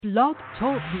Blog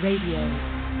Talk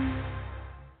Radio.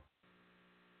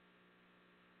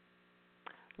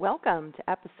 Welcome to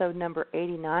episode number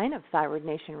 89 of Thyroid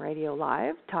Nation Radio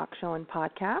Live, talk show and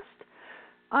podcast.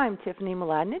 I'm Tiffany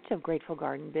Mladinich of Grateful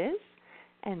Garden Biz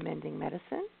and Mending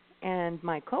Medicine, and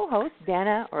my co-host,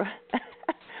 Dana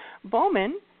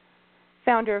Bowman,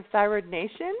 founder of Thyroid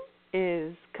Nation,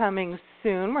 is coming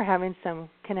soon. We're having some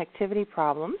connectivity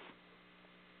problems.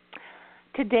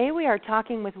 Today we are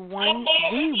talking with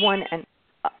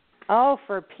oh,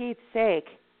 for Pete's sake.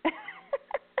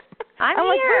 I'm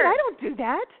like, here. wait, I don't do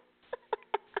that.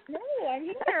 No, I'm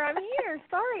here.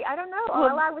 Sorry, I don't know.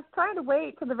 Well, I was trying to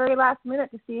wait till the very last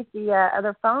minute to see if the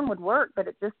other phone would work, but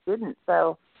it just didn't.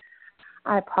 So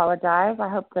I apologize. I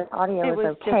hope the audio is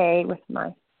okay with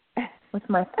my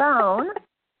phone.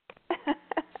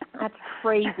 That's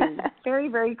crazy. Very,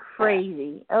 very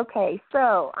crazy. Okay,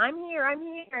 so I'm here,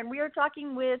 and we are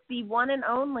talking with the one and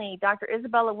only Dr.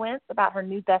 Izabella Wentz about her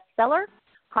new bestseller,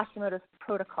 Hashimoto's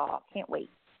Protocol. Can't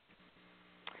wait.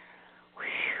 Whew.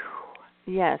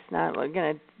 Yes, now we're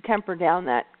going to temper down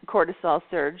that cortisol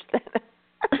surge.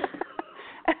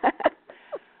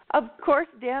 Of course,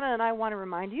 Dana and I want to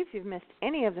remind you, if you've missed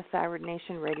any of the Thyroid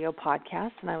Nation radio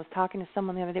podcasts, and I was talking to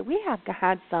someone the other day, we have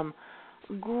had some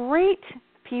great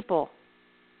people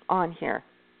on here.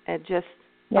 It's just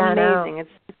amazing. It's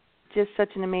just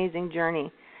such an amazing journey.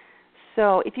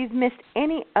 So if you've missed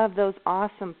any of those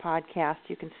awesome podcasts,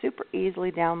 you can super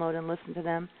easily download and listen to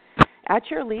them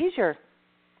at your leisure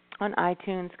on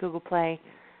iTunes, Google Play.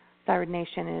 Thyroid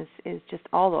Nation is just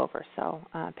all over. So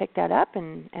pick that up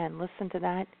and listen to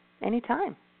that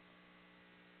anytime.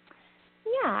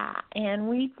 Yeah, and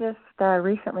we just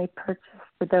recently purchased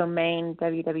the domain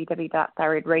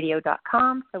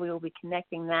www.thyroidradio.com, so we will be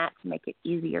connecting that to make it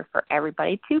easier for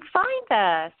everybody to find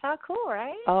us. How cool,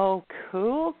 right? Oh,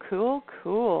 cool.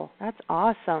 That's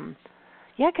awesome.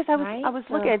 Yeah, because I was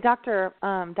looking at Dr.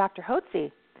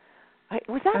 Hotze.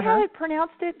 Was that how I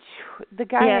pronounced it? The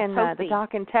guy in the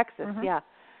doc in Texas. Yeah.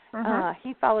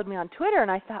 He followed me on Twitter,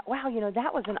 and I thought, wow,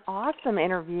 that was an awesome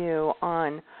interview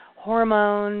on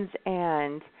hormones,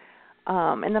 and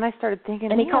then I started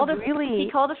thinking, and he called us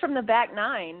from the back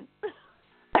nine.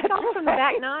 He called us from the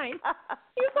back nine.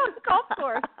 He was on the golf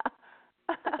course.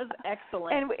 That was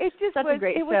excellent. And it just Such a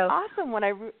great show. Was awesome when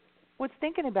I was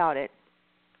thinking about it.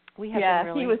 We have been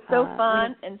really, he was so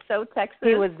fun and so Texas.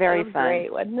 He was very fun.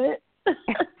 Great, wasn't it?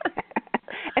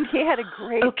 And he had a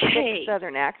great thick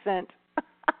Southern accent.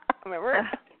 Remember?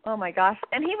 Oh, my gosh.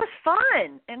 And he was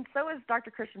fun. And so is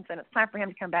Dr. Christensen. It's time for him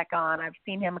to come back on. I've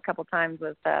seen him a couple times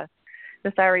with the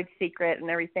Thyroid Secret and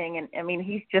everything. And, I mean,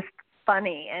 he's just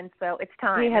funny. And so it's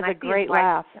time. He has a great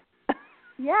laugh.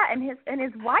 Yeah, and his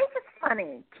wife is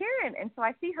funny, Karen. And so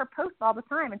I see her post all the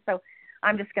time. And so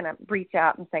I'm just going to reach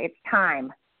out and say, it's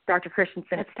time, Dr.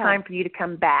 Christensen. It's time for you to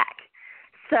come back.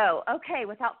 So, okay,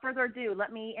 without further ado,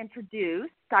 let me introduce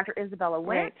Dr. Izabella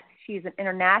Wentz. She's an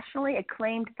internationally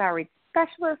acclaimed thyroid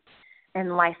specialist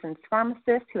and licensed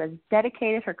pharmacist who has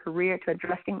dedicated her career to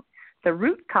addressing the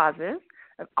root causes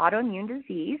of autoimmune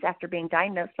disease after being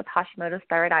diagnosed with Hashimoto's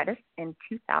thyroiditis in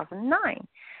 2009.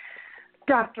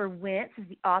 Dr. Wentz is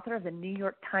the author of the New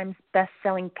York Times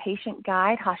best-selling patient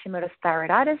guide, Hashimoto's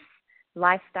Thyroiditis,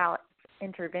 Lifestyle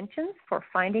Interventions for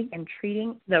Finding and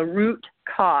Treating the Root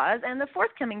Cause, and the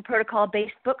forthcoming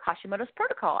protocol-based book, Hashimoto's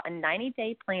Protocol, a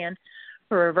 90-day plan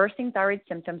for reversing thyroid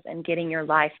symptoms and getting your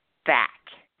life back.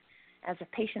 As a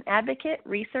patient advocate,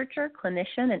 researcher,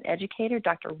 clinician, and educator,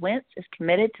 Dr. Wentz is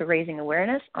committed to raising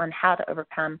awareness on how to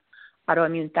overcome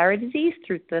autoimmune thyroid disease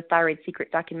through the Thyroid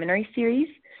Secret documentary series,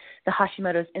 the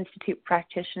Hashimoto's Institute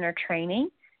practitioner training,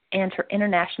 and her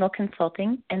international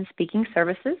consulting and speaking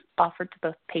services offered to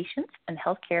both patients and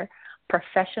healthcare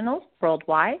professionals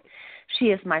worldwide. She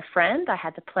is my friend. I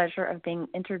had the pleasure of being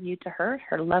interviewed to her at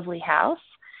her lovely house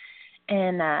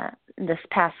in this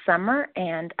past summer,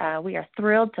 and we are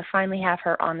thrilled to finally have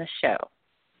her on the show.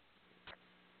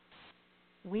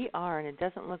 We are, and it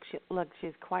doesn't look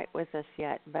she's quite with us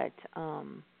yet, but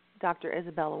Dr.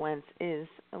 Izabella Wentz is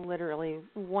literally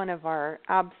one of our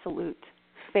absolute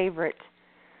favorite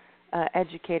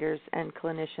educators and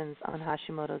clinicians on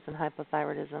Hashimoto's and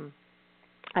hypothyroidism.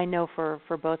 I know for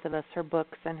both of us, her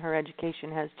books and her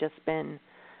education has just been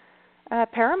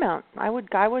paramount. I would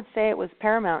say it was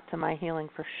paramount to my healing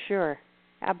for sure,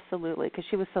 absolutely, because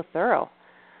she was so thorough.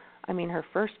 I mean, her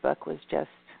first book was just,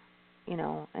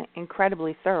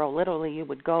 incredibly thorough. Literally, you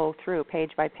would go through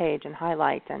page by page and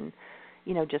highlight and,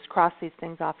 just cross these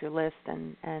things off your list.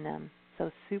 And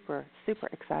so super, super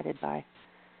excited by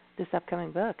this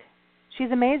upcoming book.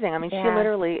 She's amazing. I mean, she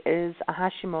literally is a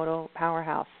Hashimoto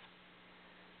powerhouse.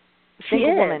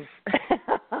 single woman.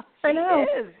 I know.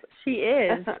 She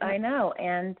is. I know.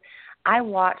 And I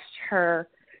watched her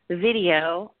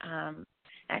video,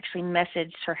 actually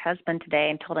messaged her husband today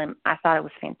and told him I thought it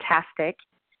was fantastic.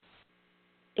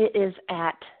 It is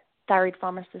at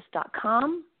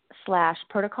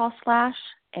thyroidpharmacist.com/protocol/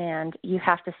 and you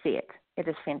have to see it. It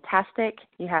is fantastic.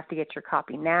 You have to get your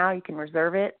copy now. You can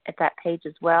reserve it at that page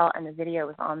as well, and the video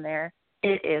is on there.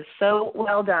 It is so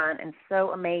well done and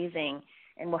so amazing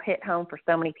and will hit home for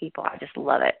so many people. I just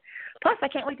love it. Plus, I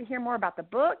can't wait to hear more about the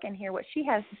book and hear what she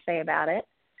has to say about it.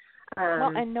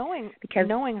 Well, and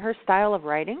knowing her style of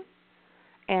writing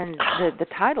and the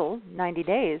title, 90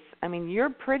 Days, I mean, you're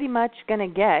pretty much going to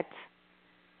get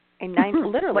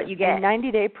literally what you get. A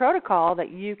 90-day protocol that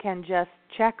you can just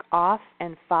check off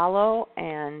and follow,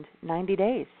 and 90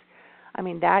 days. I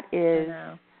mean, that is,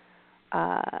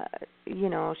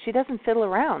 she doesn't fiddle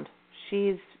around.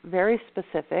 She's very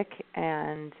specific,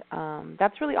 and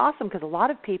that's really awesome because a lot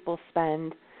of people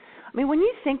spend, I mean, when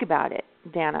you think about it,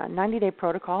 Dana, 90-day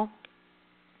protocol,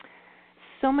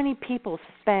 so many people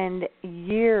spend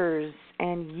years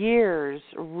and years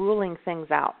ruling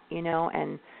things out,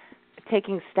 and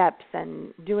taking steps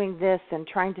and doing this and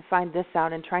trying to find this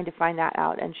out and trying to find that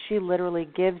out. And she literally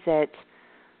gives it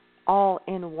all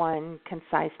in one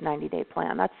concise 90-day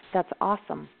plan. That's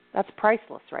awesome. That's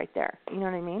priceless right there. You know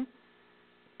what I mean?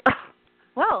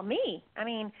 Well, me. I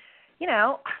mean,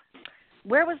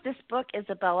 where was this book,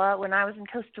 Izabella, when I was in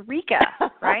Costa Rica,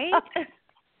 right?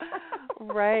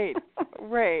 Right.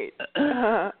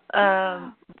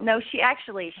 No, she's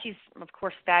of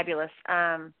course fabulous.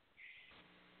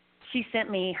 She sent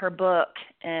me her book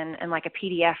in like a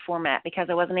PDF format because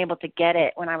I wasn't able to get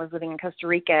it when I was living in Costa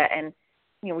Rica, and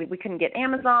we couldn't get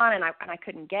Amazon, and I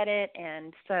couldn't get it,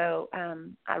 and so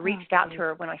I reached out to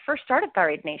her when I first started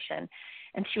Thyroid Nation,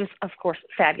 and she was of course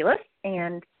fabulous,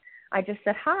 and I just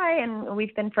said hi, and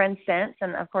we've been friends since.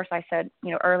 And of course I said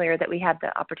earlier that we had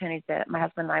the opportunity that my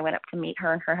husband and I went up to meet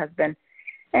her and her husband,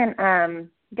 and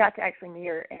got to actually meet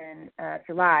her in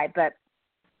July. But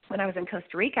when I was in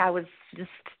Costa Rica, I was just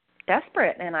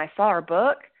desperate, and I saw her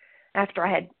book after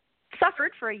I had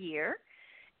suffered for a year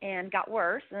and got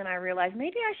worse, and then I realized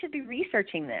maybe I should be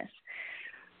researching this.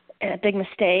 And a big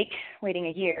mistake waiting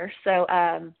a year. So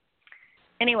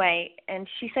anyway, and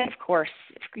she said, of course,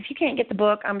 if you can't get the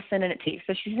book, I'm sending it to you.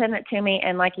 So she sent it to me,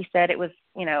 and like you said, it was,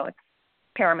 it's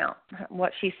paramount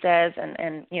what she says,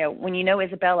 and when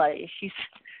Izabella,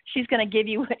 she's going to give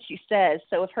you what she says.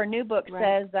 So if her new book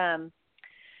says 90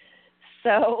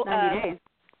 days.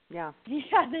 Yeah,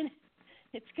 then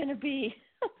it's going to be.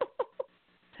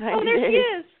 Oh, there she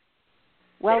is.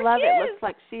 Well, there love she it. is. Looks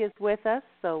like she is with us.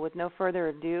 So with no further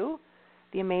ado,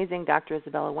 the amazing Dr.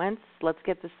 Izabella Wentz. Let's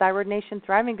get the Thyroid Nation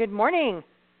thriving. Good morning.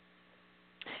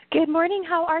 Good morning.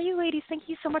 How are you, ladies? Thank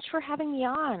you so much for having me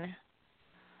on.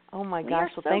 Oh, my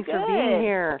gosh. Well, so thanks good. for being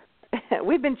here.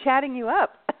 We've been chatting you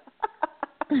up.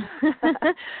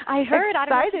 I heard. Excited. I don't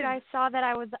know if you guys saw that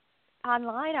I was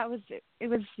online. It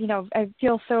was, I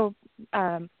feel so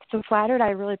flattered. I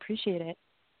really appreciate it.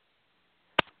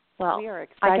 Well, we are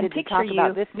excited to talk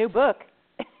about this new book.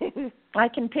 I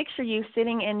can picture you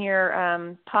sitting in your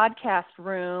podcast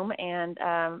room and,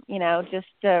 just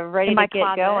ready to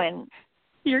get going.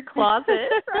 Your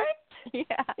closet, right?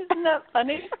 Yeah. Isn't that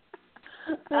funny?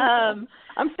 I'm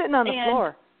sitting on the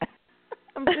floor.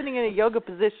 I'm sitting in a yoga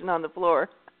position on the floor.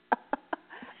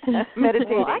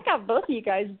 Meditating. Well, I got both of you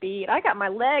guys beat. I got my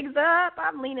legs up.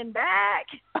 I'm leaning back.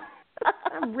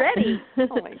 I'm ready.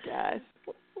 Oh, my gosh.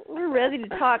 We're ready to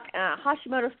talk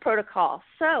Hashimoto's protocol.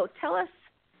 So tell us,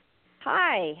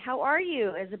 hi, how are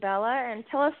you, Izabella? And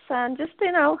tell us just,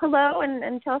 hello,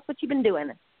 and tell us what you've been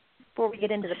doing before we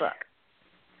get into the book.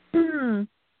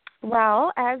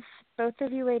 Well, as both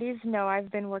of you ladies know,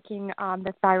 I've been working on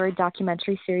the thyroid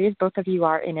documentary series. Both of you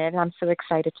are in it, and I'm so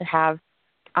excited to have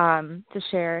to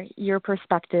share your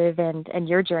perspective and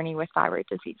your journey with thyroid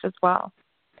disease as well.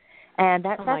 And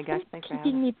that's been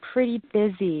keeping me pretty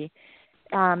busy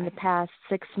the past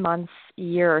 6 months,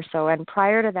 year or so. And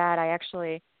prior to that, I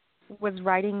actually was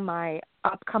writing my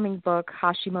upcoming book,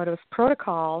 Hashimoto's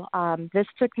Protocol. This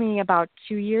took me about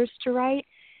 2 years to write,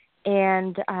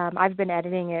 and I've been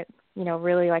editing it,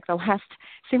 really like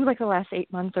seems like the last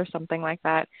 8 months or something like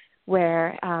that,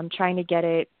 where trying to get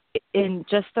it in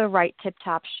just the right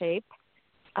tip-top shape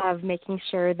of making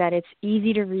sure that it's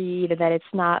easy to read,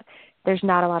 that there's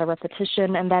not a lot of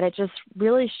repetition, and that it just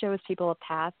really shows people a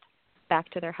path back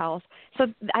to their health. So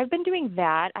I've been doing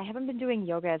that. I haven't been doing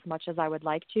yoga as much as I would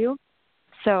like to,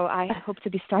 so I hope to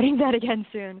be starting that again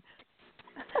soon.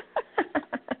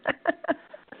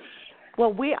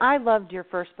 Well, I loved your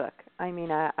first book. I mean,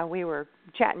 we were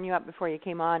chatting you up before you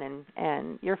came on,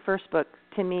 and your first book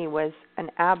to me was an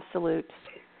absolute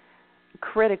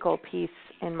critical piece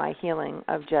in my healing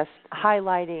of just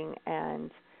highlighting and,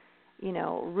 you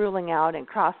know, ruling out and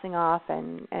crossing off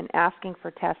and asking for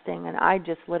testing. And I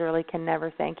just literally can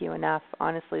never thank you enough,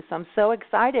 honestly. So I'm so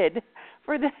excited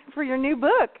for your new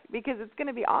book because it's going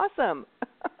to be awesome.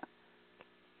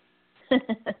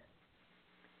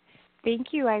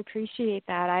 Thank you. I appreciate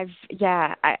that.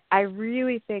 I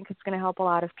really think it's going to help a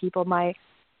lot of people. My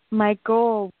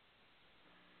goal.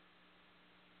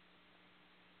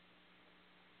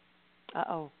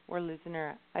 Uh-oh, we're losing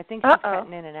her. I think she's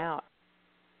cutting in and out.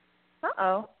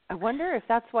 Uh-oh. I wonder if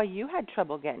that's why you had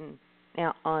trouble getting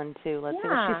on too. Let's see.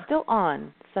 Well, Yeah. she's still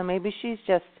on, so maybe she's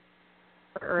just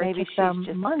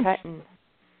cutting.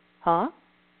 Huh?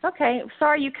 Okay.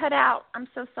 Sorry you cut out. I'm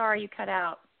so sorry you cut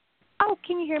out. Oh,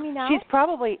 can you hear me now? She's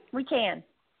probably. We can.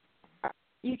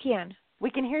 You can.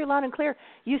 We can hear you loud and clear.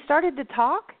 You started to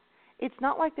talk. It's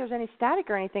not like there's any static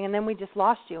or anything, and then we just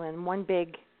lost you in one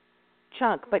big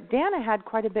chunk. But Dana had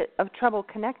quite a bit of trouble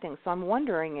connecting, so I'm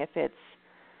wondering if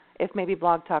maybe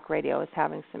Blog Talk Radio is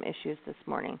having some issues this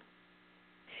morning.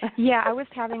 Yeah, I was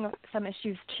having some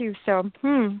issues too. So,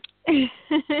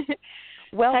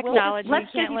 well, technology. Let's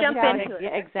just jump into it. Yeah,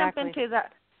 exactly.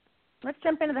 Let's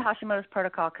jump into the Hashimoto's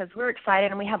protocol because we're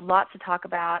excited and we have lots to talk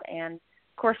about. And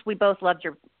of course, we both loved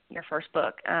your first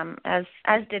book, as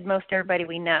did most everybody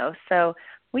we know. So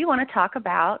we want to talk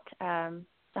about the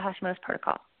Hashimoto's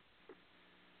protocol.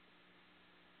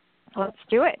 Let's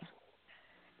do it.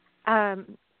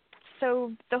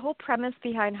 So the whole premise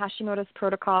behind Hashimoto's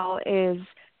protocol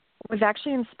was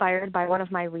actually inspired by one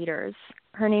of my readers.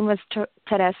 Her name was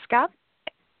Tereska.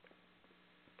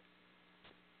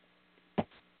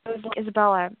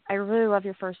 Izabella, I really love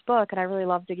your first book, and I really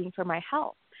love digging for my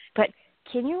health. But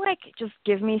can you, just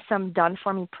give me some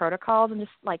done-for-me protocols and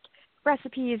just,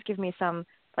 recipes, give me some,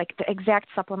 the exact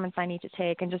supplements I need to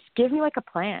take, and just give me, a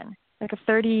plan, a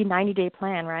 30, 90-day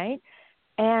plan, right?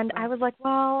 And I was like,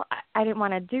 well, I didn't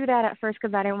want to do that at first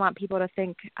because I didn't want people to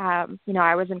think,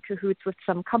 I was in cahoots with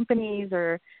some companies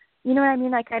or, you know what I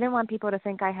mean? I didn't want people to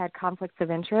think I had conflicts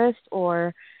of interest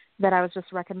or that I was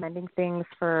just recommending things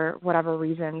for whatever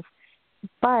reasons.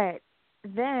 But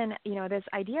then, this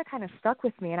idea kind of stuck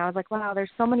with me, and I was like, wow,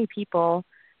 there's so many people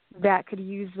that could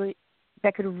really,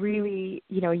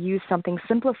 use something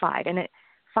simplified. And it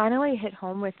finally hit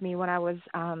home with me when I was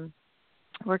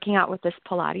working out with this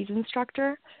Pilates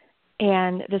instructor,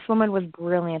 and this woman was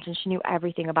brilliant, and she knew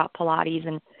everything about Pilates,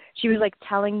 and she was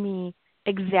telling me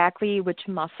exactly which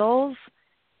muscles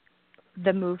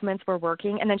the movements were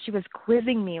working, and then she was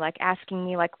quizzing me, asking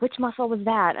me which muscle was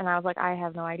that, and I was like, I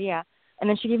have no idea. And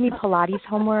then she gave me Pilates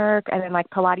homework and then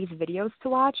Pilates videos to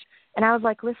watch, and I was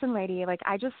like, listen, lady,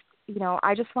 I just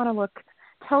want to look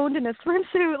toned in a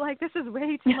swimsuit. This is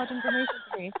way too much information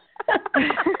for me.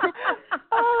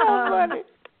 Oh, funny.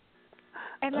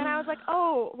 And then I was like,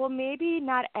 oh, well, maybe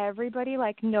not everybody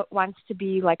wants to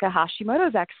be a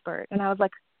Hashimoto's expert. And I was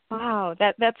like, wow,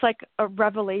 that's a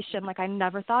revelation. I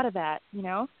never thought of that,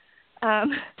 Yeah.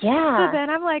 So then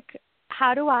I'm like,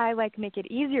 how do I make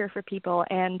it easier for people?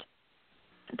 And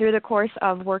through the course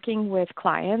of working with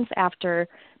clients after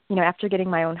getting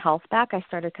my own health back, I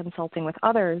started consulting with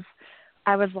others.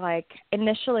 I was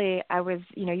initially I was,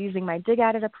 using my dig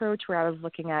at it approach where I was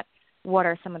looking at what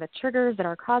are some of the triggers that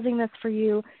are causing this for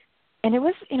you. And it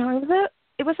was,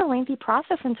 it was a lengthy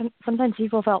process, and sometimes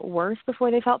people felt worse before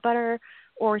they felt better,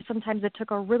 or sometimes it took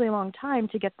a really long time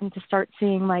to get them to start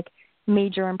seeing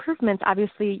major improvements.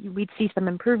 Obviously, we'd see some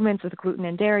improvements with gluten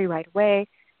and dairy right away,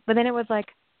 but then it was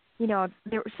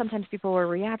sometimes people were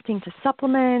reacting to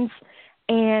supplements,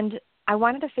 and I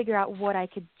wanted to figure out what I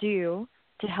could do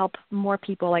to help more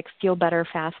people feel better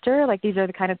faster. These are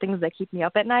the kind of things that keep me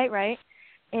up at night, right?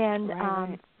 And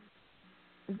right.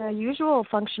 The usual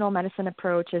functional medicine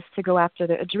approach is to go after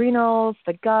the adrenals,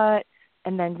 the gut,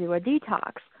 and then do a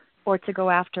detox, or to go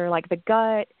after the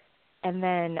gut and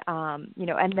then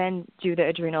and then do the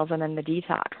adrenals and then the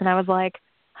detox. And I was like,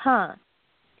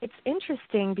 it's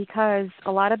interesting because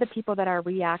a lot of the people that are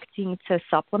reacting to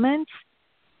supplements,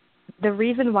 the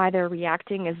reason why they're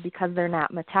reacting is because they're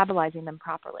not metabolizing them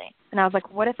properly. And I was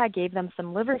like, what if I gave them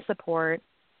some liver support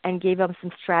and gave them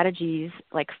some strategies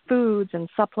like foods and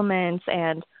supplements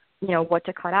and, what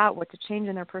to cut out, what to change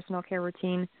in their personal care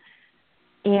routine,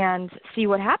 and see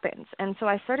what happens. And so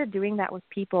I started doing that with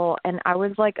people, and I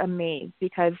was amazed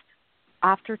because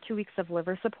after 2 weeks of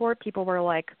liver support, people were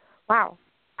like, wow,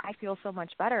 I feel so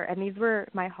much better. And these were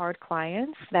my hard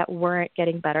clients that weren't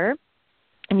getting better.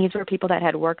 And these were people that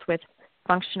had worked with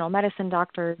functional medicine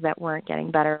doctors that weren't getting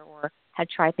better or had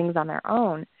tried things on their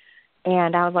own.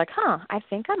 And I was like, I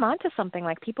think I'm onto something.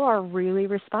 Like, people are really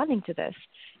responding to this.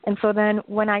 And so then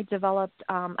when I developed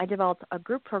a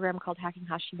group program called Hacking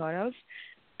Hashimoto's,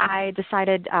 I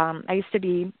decided when I used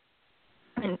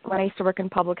to work in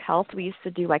public health, we used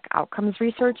to do like outcomes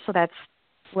research. So that's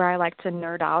where I like to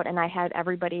nerd out. And I had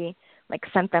everybody like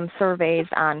sent them surveys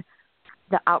on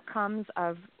the outcomes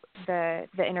of the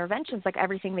interventions, like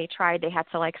everything they tried. They had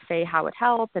to like say how it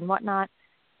helped and whatnot.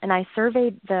 And I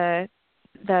surveyed the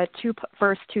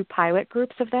first two pilot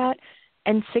groups of that,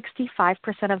 and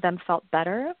 65% of them felt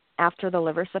better after the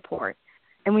liver support.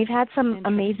 And we've had some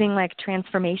amazing like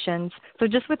transformations. So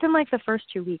just within like the first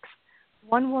 2 weeks,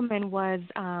 one woman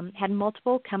had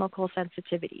multiple chemical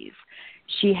sensitivities.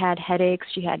 She had headaches,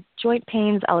 she had joint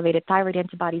pains, elevated thyroid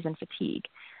antibodies, and fatigue.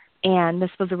 And this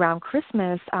was around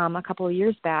Christmas a couple of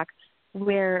years back,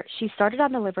 where she started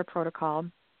on the liver protocol,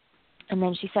 and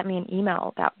then she sent me an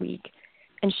email that week,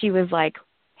 and she was like,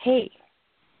 hey,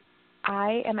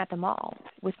 I am at the mall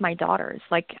with my daughters.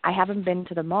 Like, I haven't been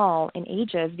to the mall in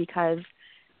ages because,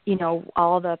 you know,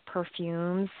 all the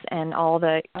perfumes and all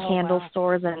the candle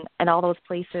stores and all those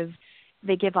places,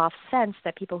 they give off scents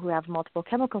that people who have multiple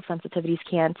chemical sensitivities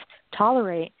can't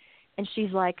tolerate. And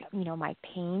she's like, you know, my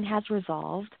pain has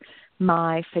resolved.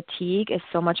 My fatigue is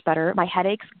so much better. My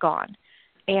headache's gone.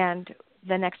 And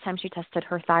the next time she tested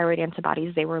her thyroid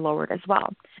antibodies, they were lowered as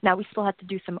well. Now, we still had to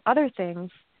do some other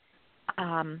things,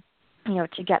 you know,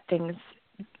 to get things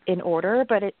in order,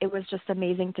 but it was just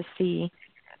amazing to see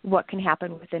what can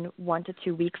happen within 1 to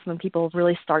 2 weeks when people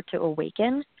really start to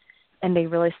awaken and they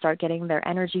really start getting their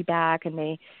energy back, and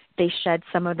they shed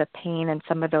some of the pain and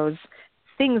some of those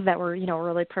things that were, you know,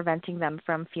 really preventing them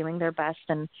from feeling their best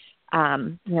and,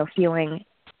 you know, feeling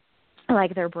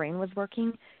like their brain was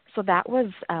working. So that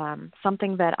was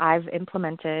something that I've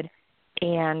implemented,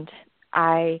 and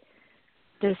I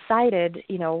decided,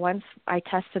 you know, once I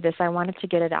tested this, I wanted to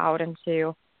get it out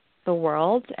into the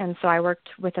world. And so I worked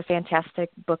with a fantastic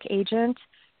book agent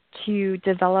to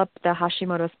develop the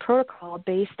Hashimoto's protocol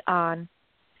based on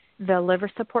the liver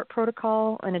support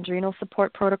protocol and adrenal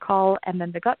support protocol, and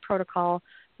then the gut protocol,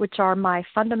 which are my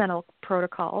fundamental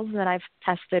protocols that I've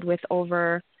tested with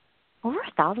over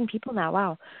 1,000 people now.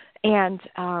 Wow. And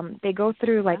they go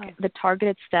through like the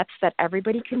targeted steps that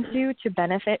everybody can do to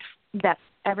benefit, that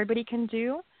everybody can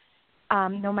do,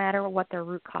 no matter what their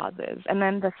root cause is. And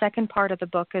then the second part of the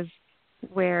book is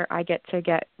where I get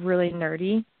really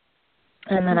nerdy.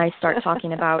 And then I start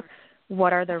talking about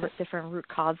what are the different root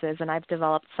causes. And I've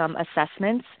developed some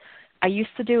assessments. I used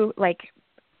to do like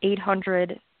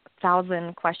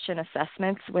 800,000 question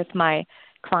assessments with my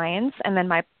clients. And then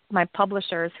my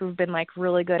publishers, who've been like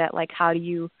really good at like, how do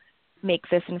you make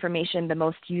this information the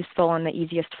most useful and the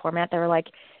easiest format, they were like,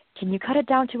 can you cut it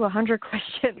down to 100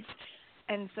 questions?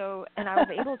 And I was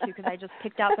able to, because I just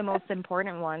picked out the most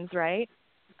important ones, right?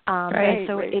 And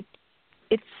so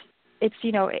it's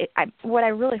you know, what I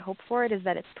really hope for it is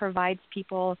that it provides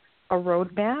people a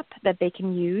roadmap that they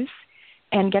can use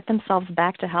and get themselves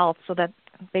back to health, so that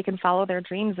they can follow their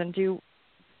dreams and do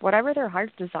whatever their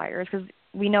heart desires. Because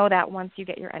we know that once you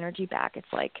get your energy back,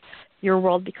 it's like your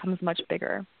world becomes much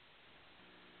bigger.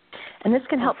 And this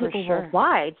can help people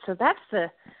worldwide. So that's the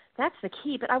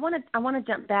key. But I want to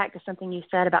jump back to something you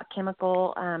said about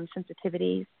chemical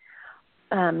sensitivities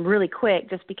really quick,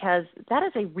 just because that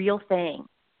is a real thing.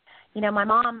 You know, my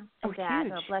mom and dad, you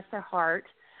know, bless their heart,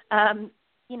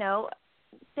 you know,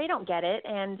 they don't get it.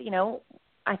 And, you know,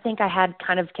 I think I had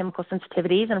kind of chemical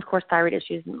sensitivities and, of course, thyroid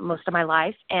issues most of my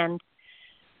life. And,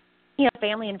 you know,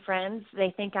 family and friends,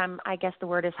 they think I guess the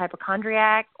word is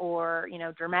hypochondriac or, you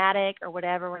know, dramatic or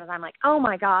whatever. Whereas I'm like, oh,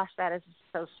 my gosh, that is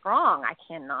so strong. I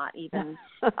cannot even,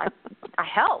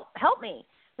 help me.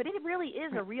 But it really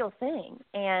is a real thing.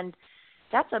 And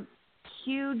that's a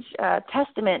huge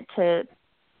testament to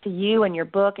you and your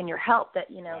book and your help that,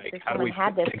 you know, this woman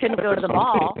had this, couldn't go to the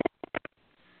mall.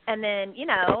 And then, you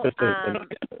know,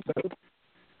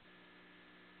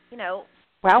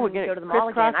 wow, we're getting go to the mall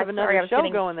again. I'm sorry, I was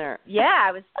getting going there. Yeah,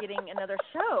 I was getting another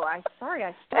show. I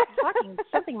stopped talking.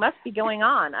 Something must be going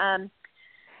on.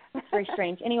 That's very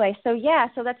strange. Anyway, so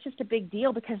that's just a big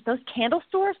deal, because those candle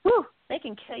stores, whew, they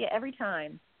can kill you every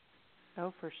time.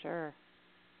 Oh, for sure.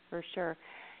 For sure.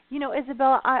 You know,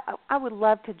 Izabella, I would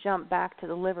love to jump back to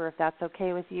the liver, if that's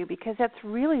okay with you, because that's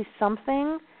really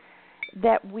something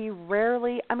that we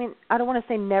rarely, I mean, I don't want to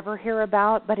say never hear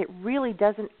about, but it really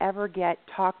doesn't ever get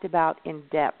talked about in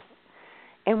depth.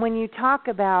 And when you talk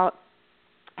about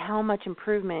how much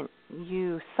improvement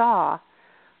you saw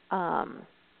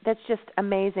just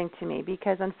amazing to me,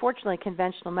 because unfortunately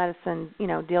conventional medicine,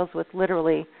 deals with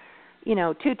literally,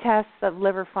 2 tests of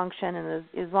liver function, and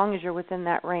as long as you're within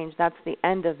that range, that's the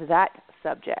end of that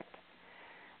subject.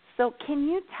 So can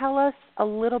you tell us a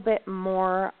little bit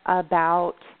more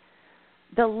about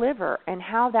the liver and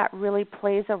how that really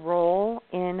plays a role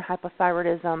in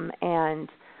hypothyroidism, and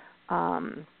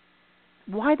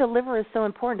why the liver is so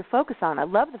important to focus on? I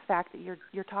love the fact that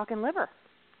you're talking liver.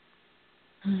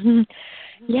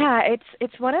 Yeah,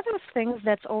 it's one of those things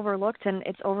that's overlooked, and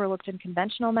it's overlooked in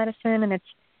conventional medicine, and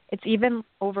it's even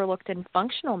overlooked in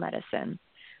functional medicine.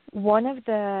 One of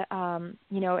the, and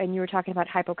you were talking about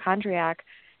hypochondriac,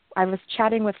 I was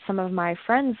chatting with some of my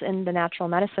friends in the natural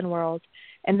medicine world,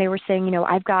 and they were saying,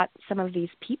 I've got some of these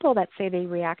people that say they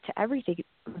react to everything.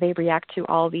 They react to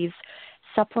all these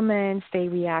supplements. They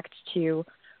react to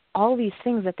all these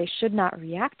things that they should not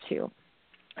react to.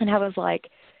 And I was like,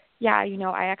 yeah,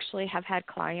 I actually have had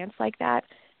clients like that.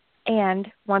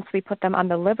 And once we put them on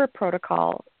the liver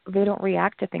protocol, they don't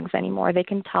react to things anymore. They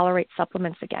can tolerate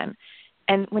supplements again.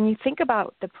 And when you think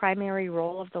about the primary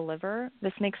role of the liver,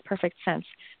 this makes perfect sense.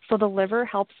 So the liver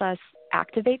helps us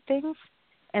activate things,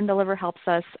 and the liver helps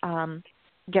us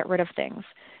get rid of things.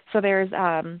 So there's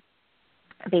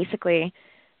basically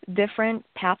different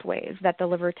pathways that the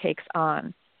liver takes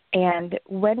on. And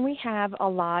when we have a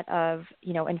lot of,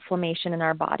 inflammation in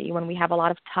our body, when we have a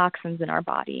lot of toxins in our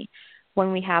body,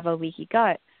 when we have a leaky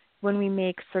gut, when we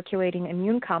make circulating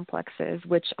immune complexes,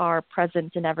 which are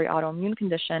present in every autoimmune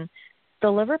condition, the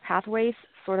liver pathways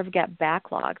sort of get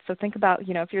backlogged. So think about,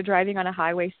 if you're driving on a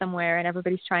highway somewhere and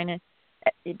everybody's trying to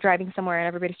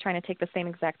take the same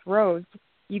exact roads,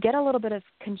 you get a little bit of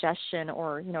congestion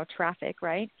or, traffic,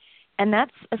 right? And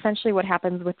that's essentially what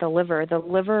happens with the liver. The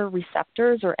liver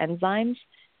receptors or enzymes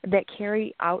that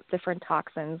carry out different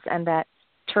toxins and that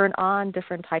turn on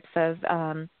different types of,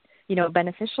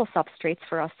 beneficial substrates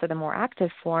for us to the more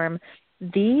active form,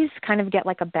 these kind of get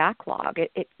like a backlog.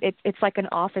 It's like an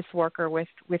office worker with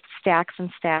stacks and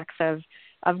stacks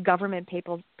of government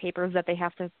papers that they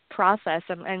have to process,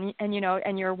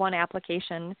 and your one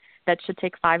application that should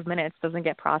take 5 minutes doesn't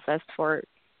get processed for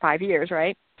 5 years,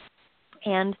 right?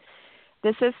 And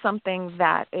this is something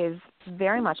that is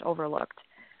very much overlooked.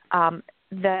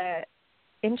 The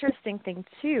interesting thing,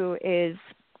 too, is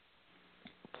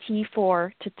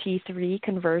T4 to T3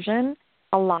 conversion.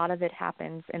 A lot of it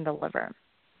happens in the liver.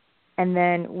 And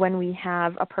then when we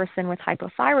have a person with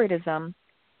hypothyroidism,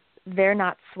 they're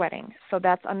not sweating. So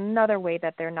that's another way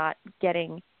that they're not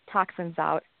getting toxins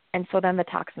out. And so then the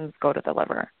toxins go to the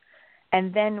liver.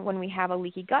 And then when we have a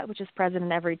leaky gut, which is present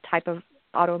in every type of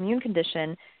autoimmune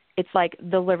condition, it's like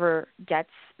the liver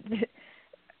gets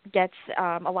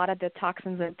a lot of the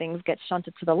toxins and things get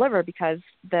shunted to the liver because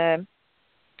the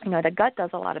gut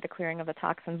does a lot of the clearing of the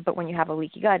toxins, but when you have a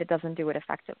leaky gut, it doesn't do it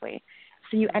effectively.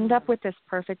 So you end up with this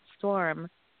perfect storm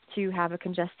to have a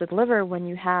congested liver when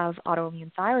you have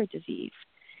autoimmune thyroid disease.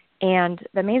 And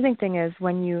the amazing thing is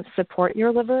when you support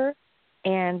your liver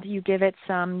and you give it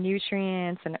some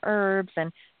nutrients and herbs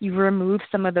and you remove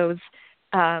some of those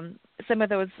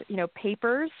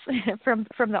papers from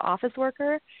the office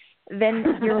worker,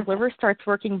 then your liver starts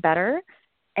working better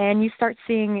and you start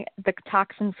seeing the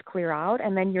toxins clear out,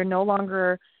 and then you're no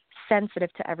longer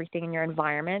sensitive to everything in your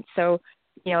environment. So,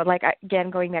 again,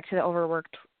 going back to the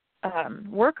overworked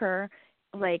worker,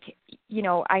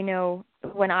 I know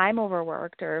when I'm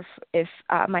overworked or if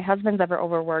my husband's ever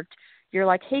overworked, you're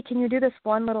like, hey, can you do this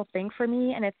one little thing for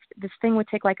me? And this thing would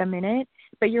take like a minute,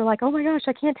 but you're like, oh my gosh,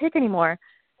 I can't take anymore.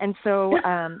 And so,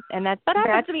 and that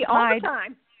happens to me all the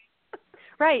time.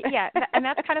 Right, yeah, and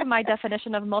that's kind of my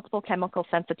definition of multiple chemical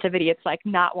sensitivity. It's like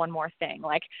not one more thing.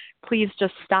 Like, please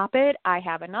just stop it. I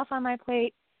have enough on my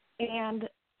plate. And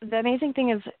the amazing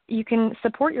thing is you can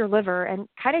support your liver and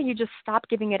kind of you just stop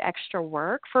giving it extra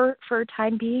work for a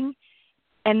time being,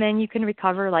 and then you can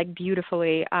recover like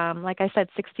beautifully. Like I said,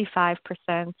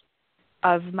 65%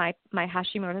 of my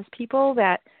Hashimoto's people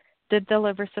that did the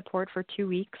liver support for 2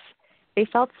 weeks, they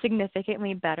felt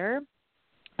significantly better.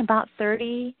 About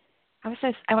 30. I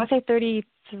want to say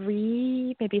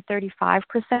 33, maybe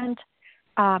 35%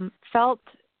 felt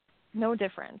no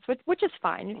difference, which is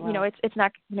fine. Wow. It's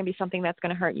not going to be something that's going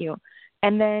to hurt you.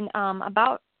 And then I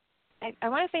want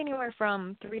to say anywhere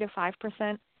from 3 to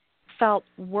 5% felt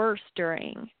worse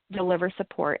during the liver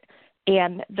support.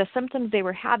 And the symptoms they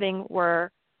were having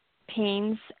were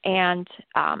pains and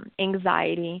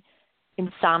anxiety,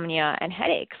 insomnia, and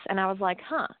headaches. And I was like,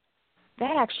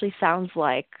 that actually sounds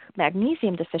like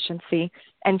magnesium deficiency.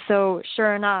 And so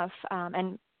sure enough,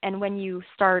 and when you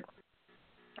start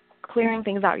clearing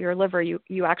things out your liver,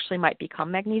 you actually might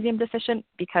become magnesium deficient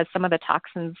because some of the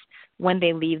toxins, when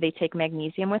they leave, they take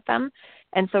magnesium with them.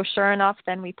 And so sure enough,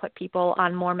 then we put people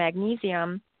on more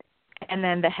magnesium, and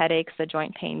then the headaches, the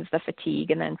joint pains, the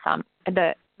fatigue, and then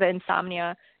the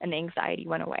insomnia and the anxiety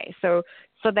went away. So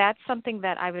that's something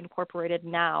that I've incorporated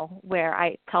now, where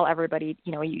I tell everybody,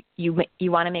 you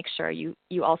want to make sure you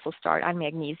also start on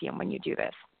magnesium when you do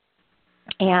this.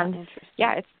 And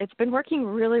yeah, it's been working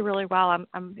really, really well.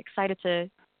 I'm excited to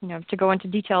go into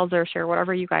details or share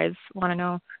whatever you guys want to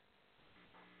know.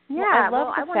 Yeah,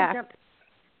 well, I want to jump.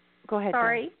 Go ahead.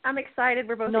 Sorry, Jen. I'm excited.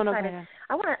 We're both excited. No,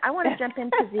 I want to jump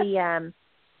into the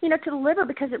to the liver,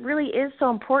 because it really is so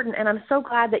important. And I'm so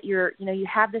glad that you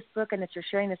have this book and that you're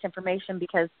sharing this information,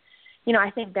 because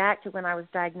I think back to when I was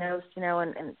diagnosed,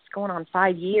 and it's going on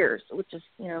 5 years, which is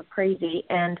crazy.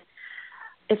 And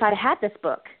if I'd had this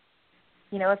book,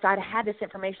 if I'd had this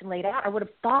information laid out, I would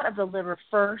have thought of the liver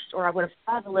first, or I would have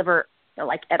thought of the liver,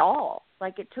 at all.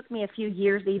 Like, it took me a few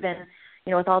years even,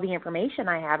 with all the information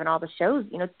I have and all the shows,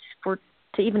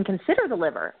 to even consider the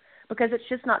liver, because it's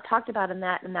just not talked about in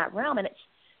that realm. And it's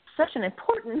such an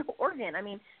important organ. I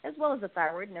mean, as well as the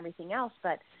thyroid and everything else,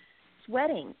 but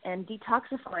sweating and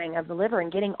detoxifying of the liver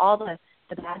and getting all the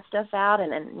bad stuff out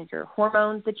and your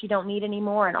hormones that you don't need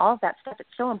anymore and all of that stuff, it's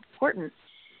so important.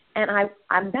 And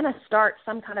I'm going to start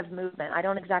some kind of movement. I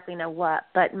don't exactly know what,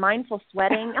 but mindful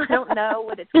sweating, I don't know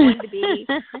what it's going to be.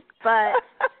 But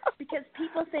because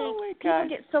people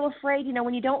get so afraid,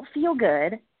 when you don't feel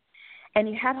good and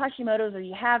you have Hashimoto's or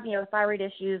you have, thyroid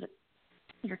issues,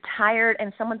 you're tired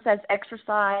and someone says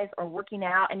exercise or working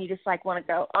out and you just want to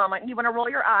go, you want to roll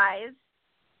your eyes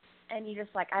and you just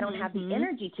I don't have the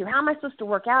energy to. How am I supposed to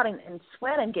work out and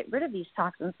sweat and get rid of these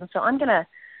toxins? And so I'm going to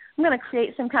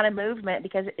create some kind of movement,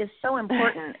 because it is so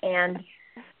important. And,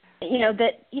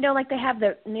 like they have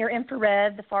the near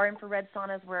infrared, the far infrared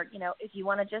saunas where, if you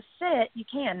want to just sit, you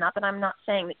can. Not that I'm not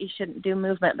saying that you shouldn't do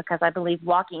movement, because I believe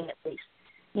walking at least,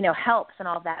 helps and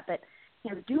all that. But,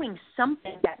 doing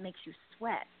something that makes you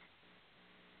sweat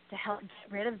to help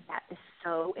get rid of that is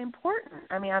so important.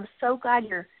 I mean, I'm so glad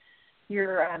you're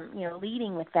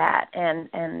leading with that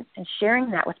and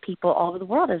sharing that with people all over the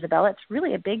world, Izabella. It's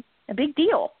really a big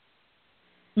deal.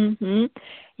 Mhm.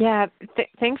 Yeah,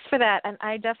 thanks for that. And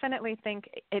I definitely think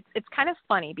it's kind of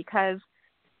funny, because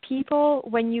people,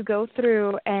 when you go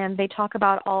through and they talk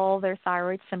about all their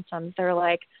thyroid symptoms, they're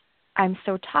like, I'm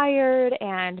so tired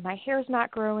and my hair's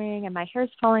not growing and my hair's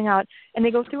falling out, and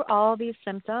they go through all these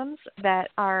symptoms that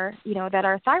are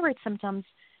thyroid symptoms,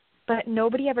 but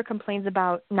nobody ever complains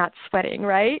about not sweating,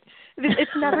 right?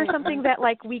 It's never something that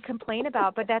we complain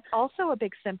about, but that's also a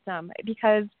big symptom,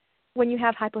 because when you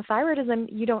have hypothyroidism,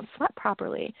 you don't sweat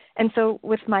properly. And so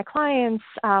with my clients,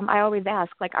 I always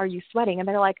ask, are you sweating? And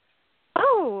they're like,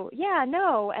 oh, yeah,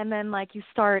 no. And then, you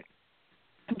start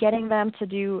getting them to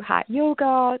do hot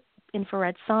yoga,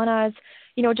 infrared saunas,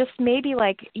 just maybe,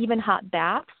 even hot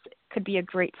baths could be a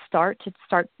great start to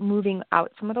start moving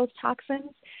out some of those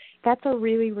toxins. That's a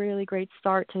really, really great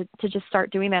start to just start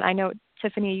doing that. I know,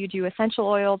 Tiffany, you do essential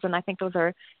oils, and I think those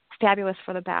are fabulous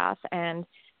for the bath. And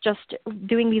just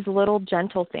doing these little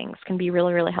gentle things can be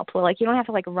really, really helpful. You don't have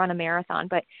to run a marathon,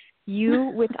 but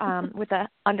you with a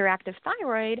underactive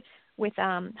thyroid, with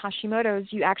Hashimoto's,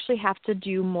 you actually have to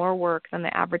do more work than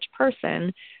the average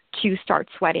person to start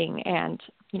sweating. And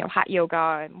hot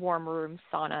yoga, warm rooms,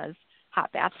 saunas,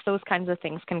 hot baths, those kinds of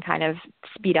things can kind of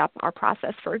speed up our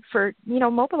process for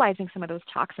mobilizing some of those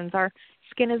toxins. Our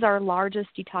skin is our largest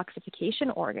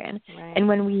detoxification organ, right. And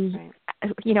when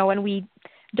we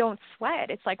don't sweat,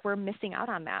 it's we're missing out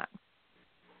on that.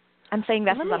 I'm saying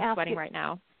that because I'm sweating right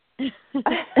now.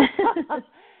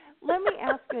 Let me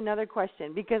ask you another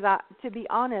question, because to be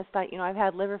honest, I've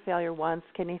had liver failure once,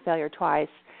 kidney failure twice,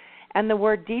 and the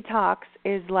word detox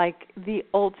is the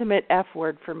ultimate F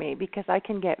word for me, because I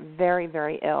can get very,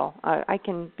 very ill. I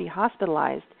can be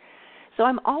hospitalized. So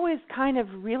I'm always kind of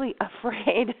really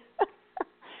afraid.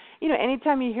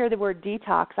 Anytime you hear the word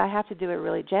detox, I have to do it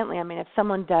really gently. I mean, if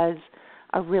someone does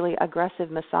a really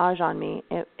aggressive massage on me,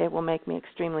 it will make me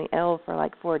extremely ill for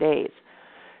 4 days.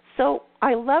 So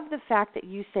I love the fact that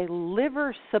you say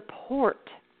liver support.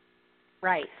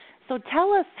 Right. So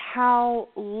tell us how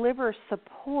liver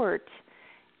support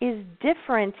is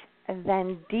different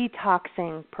than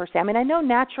detoxing per se. I mean, I know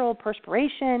natural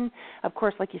perspiration, of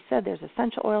course, like you said, there's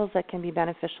essential oils that can be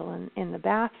beneficial in the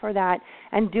bath for that,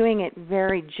 and doing it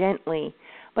very gently.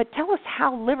 But tell us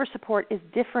how liver support is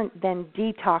different than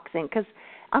detoxing, because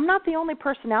I'm not the only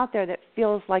person out there that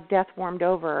feels like death warmed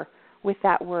over with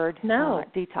that word, no.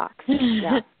 Detox.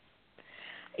 Yeah.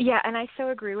 Yeah, and I so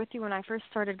agree with you. When I first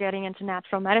started getting into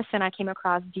natural medicine, I came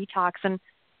across detox, and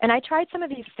I tried some of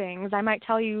these things. I might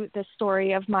tell you the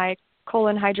story of my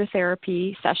colon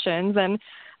hydrotherapy sessions, and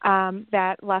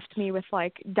that left me with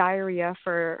like diarrhea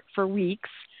for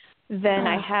weeks. Then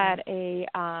I had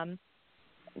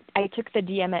I took the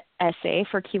DMSA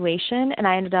for chelation, and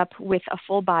I ended up with a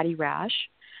full body rash.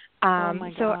 Oh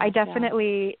my so gosh, I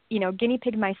definitely, guinea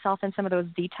pigged myself in some of those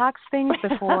detox things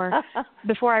before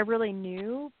I really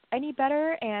knew any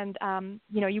better. And,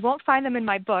 you won't find them in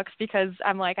my books because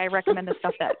I'm like, I recommend the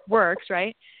stuff that works,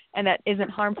 right? And that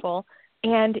isn't harmful.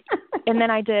 And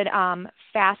then I did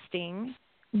fasting,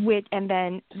 which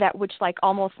like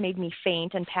almost made me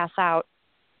faint and pass out.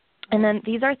 And then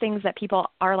these are things that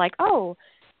people are like, oh,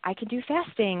 I could do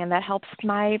fasting, and that helps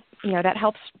that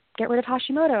helps get rid of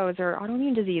Hashimoto's or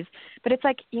autoimmune disease. But it's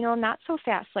like, not so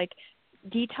fast. Like,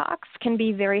 detox can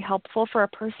be very helpful for a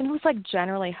person who's like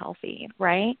generally healthy,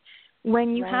 right?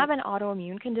 When you have an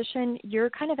autoimmune condition,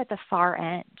 you're kind of at the far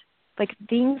end. Like,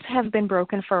 things have been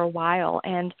broken for a while.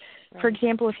 And for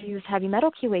example, if you use heavy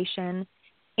metal chelation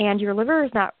and your liver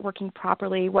is not working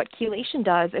properly, what chelation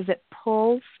does is it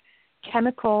pulls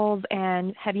chemicals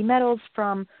and heavy metals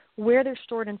from where they're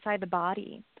stored inside the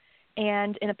body.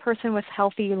 And in a person with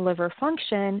healthy liver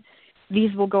function,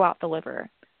 these will go out the liver.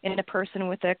 In a person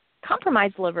with a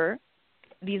compromised liver,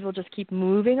 these will just keep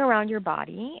moving around your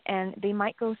body, and they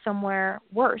might go somewhere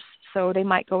worse. So they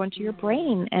might go into your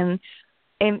brain. And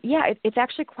yeah, it's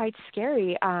actually quite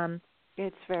scary.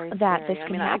 It's very that scary. This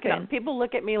can happen. People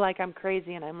look at me like I'm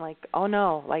crazy, and I'm like, oh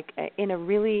no. Like, in a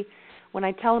really, when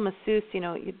I tell a masseuse,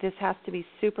 this has to be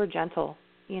super gentle,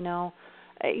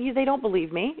 they don't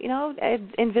believe me.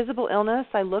 Invisible illness.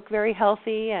 I look very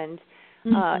healthy, and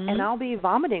and I'll be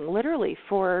vomiting literally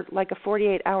for like a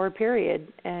 48-hour period.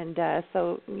 And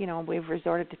so we've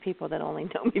resorted to people that only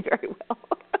know me very well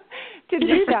to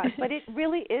do that. But it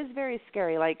really is very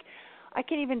scary. Like, I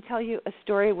can even tell you a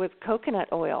story with coconut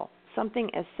oil.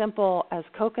 Something as simple as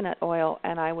coconut oil,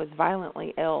 and I was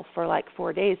violently ill for like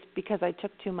 4 days because I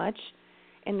took too much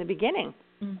in the beginning.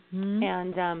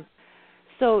 And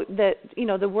so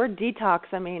the word detox,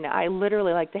 I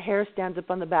literally, like, the hair stands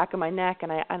up on the back of my neck,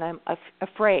 and I'm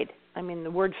afraid.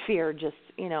 The word fear just,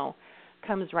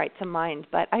 comes right to mind.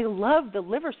 But I love the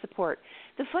liver support.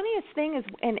 The funniest thing is,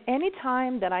 any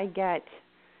time that I get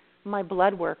my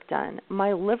blood work done,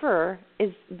 my liver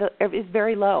is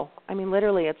very low.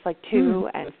 Literally, it's like 2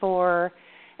 and 4.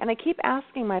 And I keep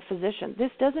asking my physician,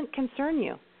 this doesn't concern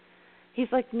you? He's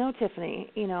like, no,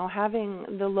 Tiffany, having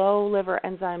the low liver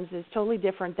enzymes is totally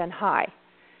different than high.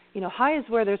 High is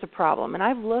where there's a problem. And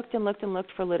I've looked and looked and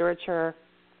looked for literature,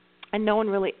 and no one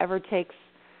really ever takes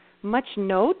much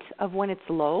note of when it's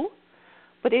low.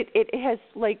 But it has,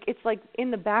 like, it's like in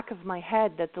the back of my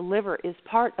head that the liver is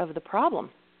part of the problem,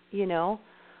 So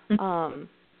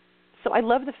I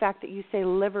love the fact that you say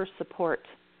liver support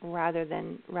rather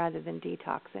than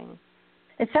detoxing.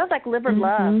 It sounds like liver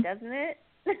love, doesn't it?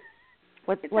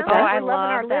 I love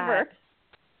our liver.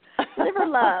 Liver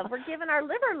love. We're giving our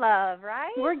liver love,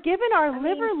 right? We're giving our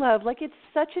liver love. Like, it's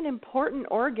such an important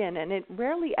organ, and it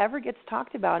rarely ever gets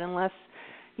talked about unless,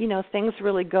 things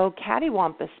really go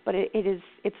cattywampus. But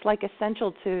it's like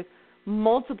essential to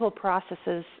multiple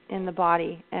processes in the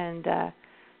body, and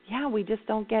we just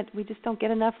don't get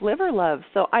enough liver love.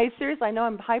 So I know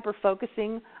I'm hyper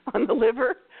focusing on the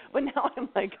liver, but now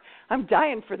I'm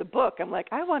dying for the book. I'm like,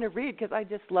 I want to read because I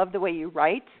just love the way you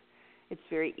write. It's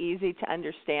very easy to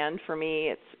understand for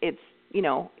me.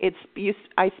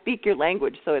 I speak your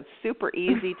language, so it's super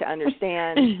easy to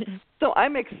understand. So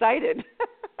I'm excited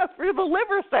for the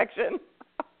liver section.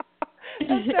 That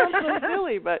sounds so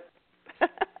silly, but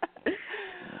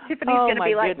Tiffany's going to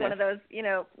be like one of those,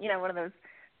 one of those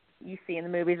you see in the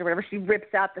movies or whatever. She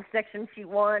rips out the section she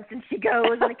wants, and she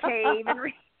goes in a cave and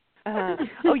reads.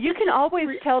 Oh, you can always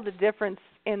tell the difference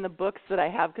in the books that I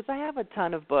have, because I have a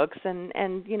ton of books, and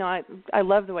I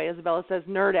love the way Izabella says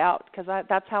nerd out, because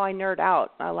that's how I nerd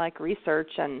out. I like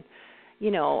research and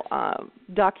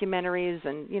documentaries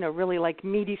and really like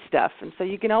meaty stuff, and so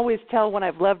you can always tell when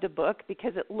I've loved a book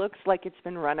because it looks like it's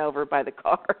been run over by the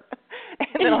car.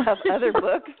 And then I'll have other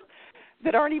books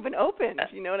that aren't even opened,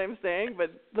 you know what I'm saying?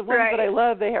 But the ones that I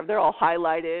love, they're all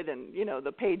highlighted, and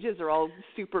the pages are all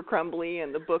super crumbly,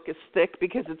 and the book is thick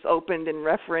because it's opened and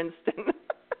referenced, and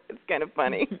it's kind of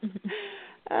funny.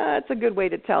 It's a good way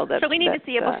to tell that. So we need to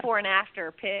see a before and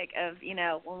after pic of, when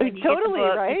you totally, get the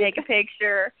book, right? you take a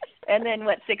picture, and then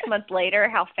 6 months later,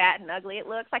 how fat and ugly it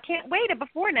looks. I can't wait, a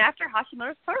before and after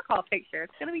Hashimoto's protocol picture.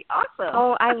 It's going to be awesome.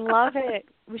 Oh, I love it.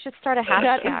 We should start a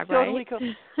hashtag, that is totally cool.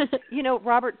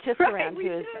 Robert Tisserand,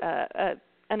 who is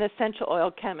an essential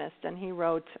oil chemist, and he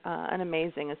wrote an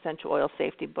amazing essential oil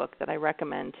safety book that I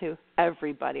recommend to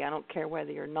everybody. I don't care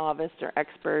whether you're novice or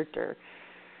expert,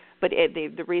 but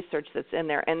the research that's in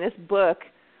there. And this book,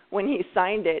 when he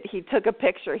signed it, he took a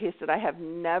picture. He said, "I have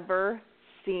never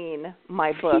seen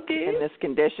my book in this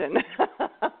condition."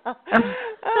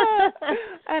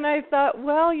 And I thought,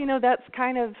 well, that's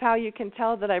kind of how you can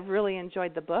tell that I've really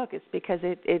enjoyed the book. It's because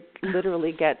it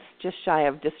literally gets just shy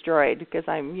of destroyed because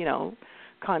I'm,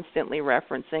 constantly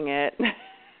referencing it.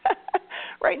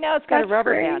 Right now it's got a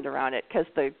rubber band around it because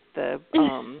the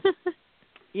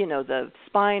the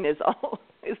spine is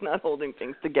not holding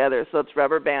things together, so it's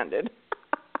rubber banded.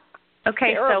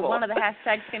 Okay, so one of the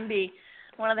hashtags can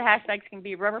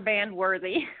be rubber band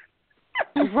worthy.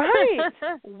 Right.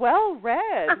 Well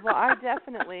read. Well, I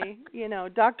definitely,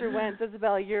 Dr. Wentz,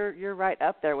 Izabella, you're right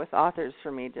up there with authors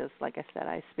for me. Just like I said,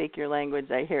 I speak your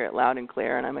language. I hear it loud and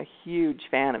clear, and I'm a huge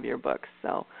fan of your books.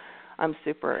 So I'm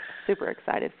super, super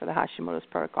excited for the Hashimoto's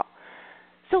protocol.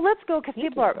 So let's go, because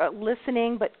people are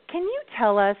listening, but can you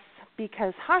tell us,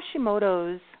 because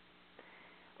Hashimoto's,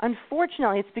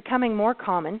 unfortunately, it's becoming more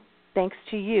common, thanks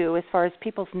to you, as far as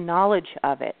people's knowledge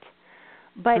of it.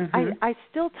 But I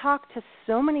still talk to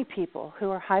so many people who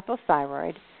are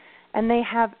hypothyroid, and they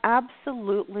have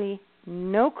absolutely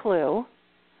no clue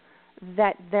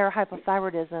that their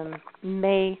hypothyroidism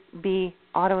may be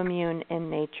autoimmune in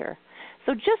nature.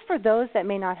 So just for those that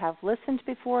may not have listened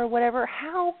before or whatever,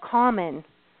 how common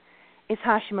is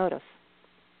Hashimoto's?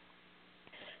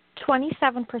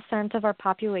 27% of our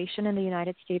population in the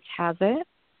United States has it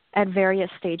at various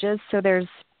stages. So there's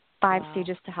 5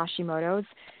 stages to Hashimoto's.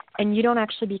 And you don't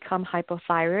actually become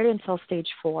hypothyroid until stage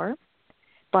 4,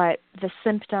 but the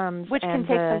symptoms... Which can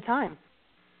take some time.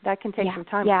 That can take some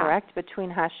time, correct, between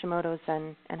Hashimoto's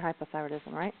and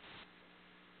hypothyroidism, right?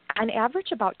 On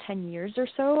average, about 10 years or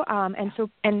so.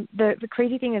 And the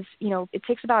crazy thing is, it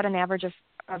takes about an average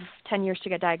of 10 years to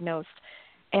get diagnosed.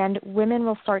 And women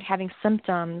will start having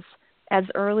symptoms as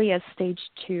early as stage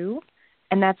 2.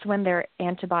 And that's when their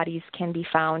antibodies can be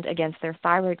found against their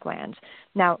thyroid gland.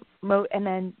 Now, and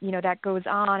then, that goes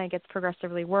on, it gets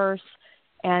progressively worse.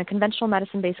 And conventional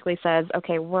medicine basically says,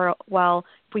 okay, if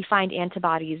we find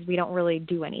antibodies, we don't really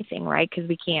do anything, right? Because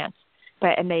we can't.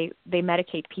 And they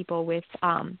medicate people with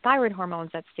thyroid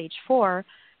hormones at stage 4.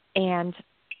 And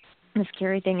the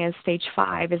scary thing is stage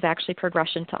 5 is actually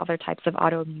progression to other types of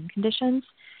autoimmune conditions.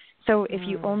 So if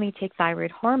you only take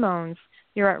thyroid hormones,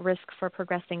 you're at risk for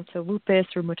progressing to lupus,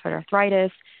 rheumatoid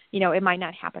arthritis. It might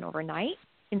not happen overnight.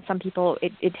 In some people,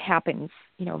 it happens,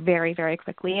 very, very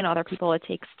quickly. In other people, it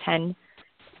takes 5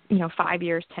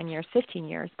 years, 10 years, 15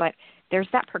 years. But there's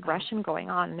that progression going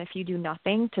on. And if you do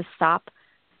nothing to stop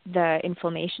the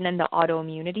inflammation and the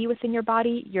autoimmunity within your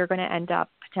body, you're going to end up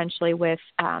potentially with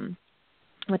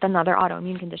another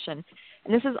autoimmune condition.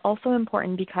 And this is also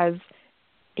important because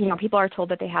people are told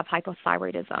that they have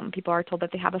hypothyroidism. People are told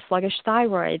that they have a sluggish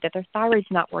thyroid, that their thyroid's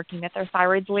not working, that their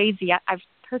thyroid's lazy. I've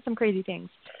heard some crazy things.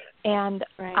 And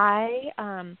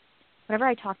whenever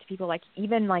I talk to people,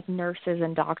 even nurses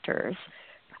and doctors,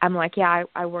 I'm like,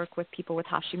 I work with people with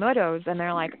Hashimoto's. And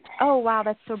they're like, oh, wow,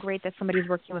 that's so great that somebody's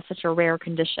working with such a rare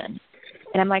condition.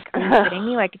 And I'm like, are you kidding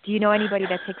me? Do you know anybody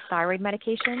that takes thyroid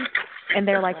medication? And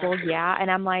they're like, well, yeah. And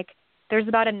I'm like, there's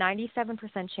about a 97%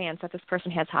 chance that this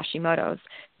person has Hashimoto's.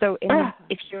 So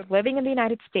if you're living in the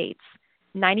United States,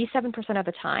 97% of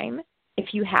the time,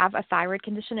 if you have a thyroid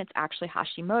condition, it's actually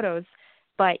Hashimoto's,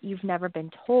 but you've never been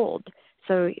told.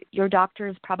 So your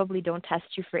doctors probably don't test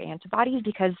you for antibodies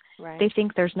because they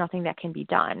think there's nothing that can be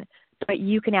done. But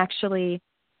you can actually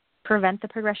prevent the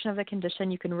progression of the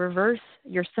condition. You can reverse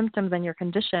your symptoms and your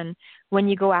condition when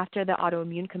you go after the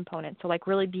autoimmune component. So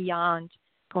really beyond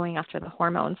going after the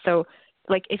hormones. So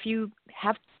if you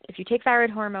take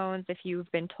thyroid hormones, if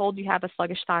you've been told you have a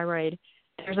sluggish thyroid,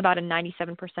 there's about a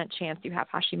 97% chance you have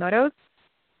Hashimoto's.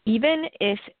 Even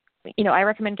if, I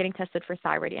recommend getting tested for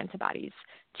thyroid antibodies.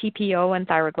 TPO and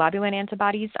thyroglobulin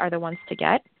antibodies are the ones to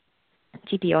get,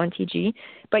 TPO and TG.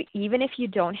 But even if you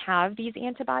don't have these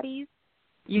antibodies,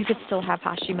 you could still have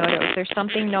Hashimoto's. There's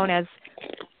something known as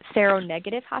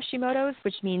seronegative Hashimoto's,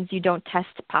 which means you don't test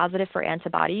positive for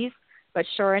antibodies. But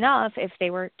sure enough, if they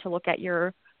were to look at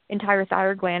your entire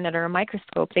thyroid gland under a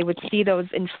microscope, they would see those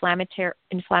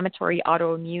inflammatory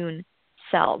autoimmune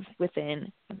cells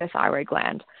within the thyroid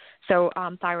gland. So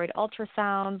thyroid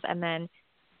ultrasounds, and then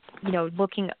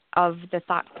looking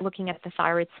at the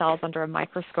thyroid cells under a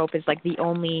microscope is the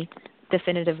only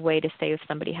definitive way to say if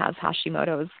somebody has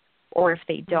Hashimoto's or if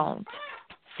they don't.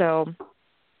 So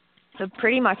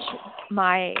pretty much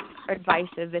my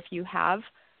advice is if you have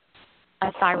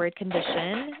a thyroid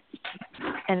condition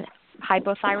and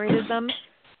hypothyroidism,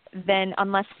 then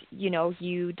unless,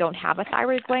 you don't have a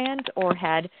thyroid gland or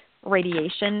had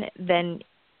radiation, then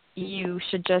you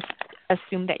should just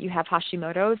assume that you have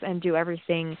Hashimoto's and do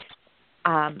everything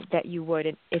that you would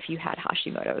if you had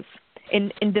Hashimoto's.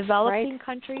 In developing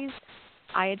countries,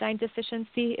 iodine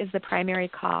deficiency is the primary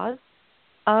cause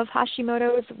of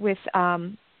Hashimoto's.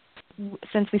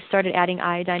 Since we started adding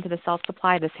iodine to the self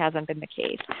supply, this hasn't been the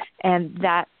case. And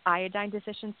that iodine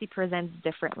deficiency presents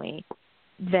differently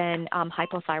than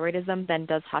hypothyroidism than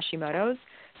does Hashimoto's.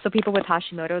 So people with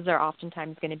Hashimoto's are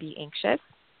oftentimes going to be anxious,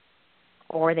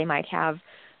 or they might have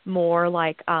more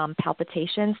like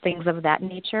palpitations, things of that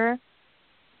nature,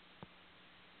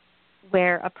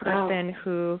 where a person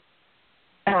who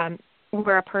has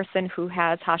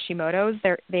Hashimoto's,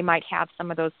 they might have some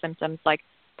of those symptoms like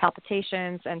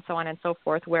palpitations and so on and so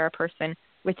forth, where a person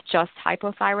with just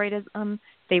hypothyroidism,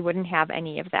 they wouldn't have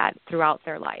any of that throughout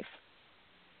their life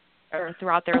or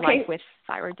throughout their life with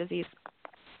thyroid disease.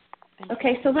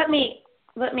 Okay, so let me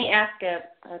ask a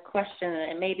question,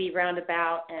 and it may be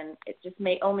roundabout, and it just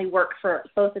may only work for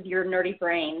both of your nerdy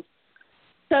brains.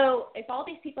 So if all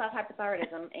these people have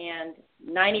hypothyroidism and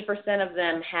 90% of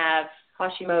them have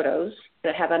Hashimoto's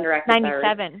that have underactive thyroid.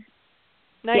 97.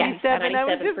 Yeah, 97. I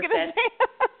was just going to say.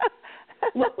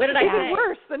 What did I say? It's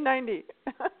worse than 90.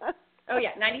 Oh,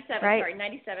 yeah, 97. Right. Sorry,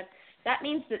 97. That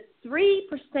means that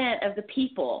 3% of the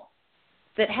people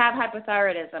that have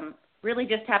hypothyroidism really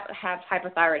just have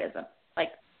hypothyroidism,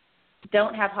 like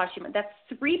don't have Hashimoto. That's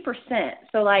 3%.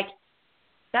 So,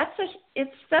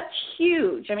 it's such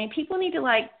huge. I mean, people need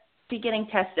to, be getting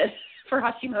tested for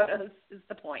Hashimoto's is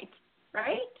the point,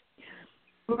 right?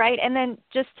 Right, and then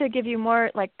just to give you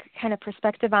more, kind of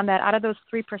perspective on that, out of those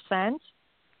 3%,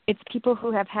 it's people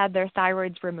who have had their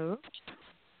thyroids removed.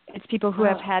 It's people who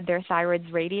have had their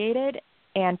thyroids radiated,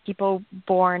 and people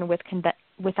born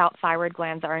without thyroid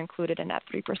glands are included in that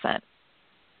 3%.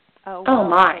 Oh, wow.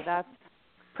 My. That's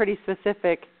pretty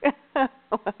specific.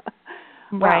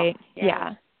 Right, Wow.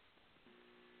 yeah.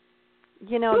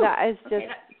 That is just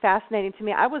fascinating to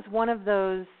me. I was one of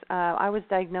those, I was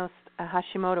diagnosed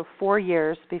Hashimoto 4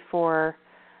 years before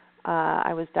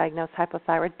I was diagnosed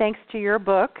hypothyroid, thanks to your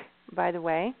book, by the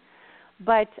way.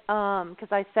 But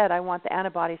because I said I want the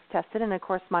antibodies tested, and of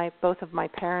course both of my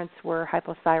parents were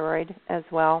hypothyroid as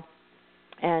well,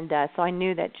 and so I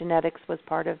knew that genetics was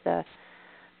part of the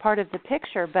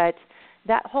picture. But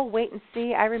that whole wait and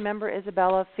see, I remember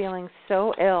Izabella feeling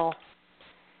so ill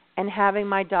and having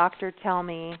my doctor tell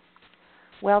me,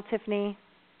 well, Tiffany,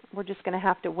 we're just going to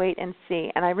have to wait and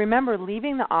see. And I remember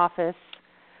leaving the office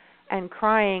and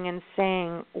crying and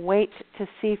saying, wait to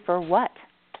see for what?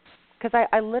 Because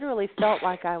I literally felt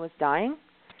like I was dying.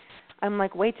 I'm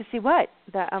like, wait to see what?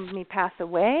 That me pass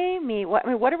away? Me what? I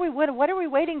mean, what are we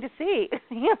waiting to see?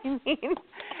 You know what I mean?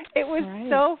 It was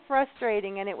so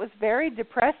frustrating, and it was very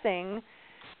depressing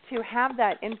to have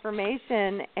that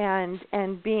information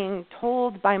and being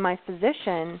told by my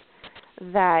physician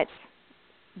that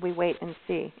we wait and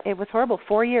see. It was horrible.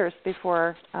 4 years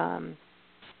before my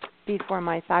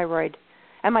thyroid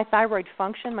and my thyroid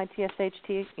function, my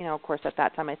TSH-T, of course at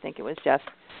that time I think it was just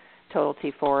total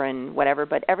T4 and whatever,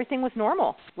 but everything was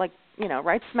normal,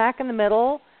 right smack in the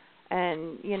middle,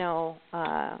 and, it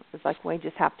was like we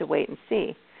just have to wait and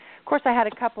see. Of course, I had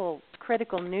a couple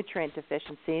critical nutrient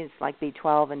deficiencies like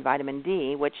B12 and vitamin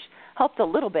D, which helped a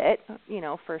little bit,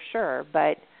 for sure,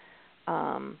 but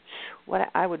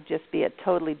I would just be a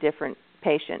totally different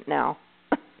patient now.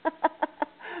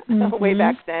 Way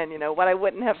back then, what I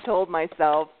wouldn't have told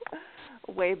myself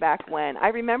way back when. I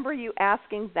remember you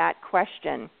asking that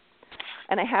question,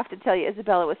 and I have to tell you,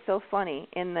 Izabella, it was so funny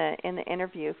in the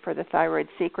interview for The Thyroid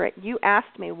Secret. You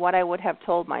asked me what I would have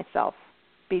told myself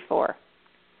before.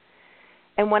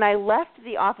 And when I left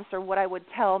the office, or what I would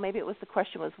tell, maybe it was the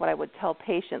question was what I would tell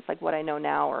patients, like what I know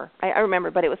now, or I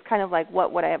remember, but it was kind of like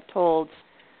what would I have told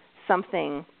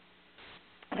someone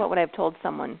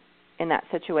in that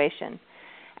situation.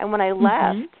 And when I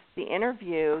left the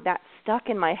interview, that stuck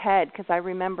in my head because I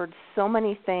remembered so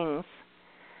many things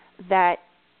that,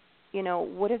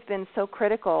 would have been so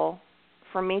critical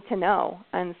for me to know.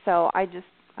 And so I just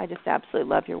absolutely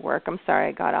love your work. I'm sorry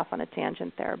I got off on a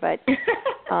tangent there, but to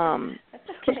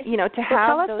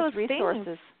have those resources.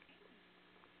 Things.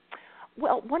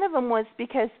 Well, one of them was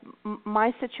because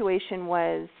my situation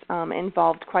was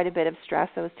involved quite a bit of stress.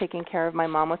 I was taking care of my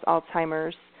mom with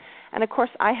Alzheimer's, and of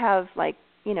course I have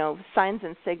signs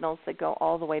and signals that go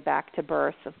all the way back to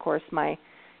birth. Of course, my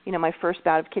first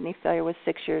bout of kidney failure was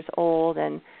 6 years old,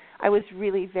 and I was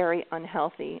really very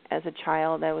unhealthy as a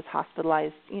child. I was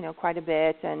hospitalized, quite a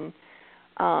bit, and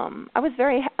I was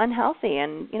very unhealthy,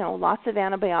 and lots of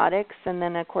antibiotics, and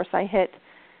then of course I hit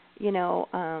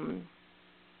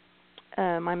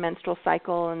my menstrual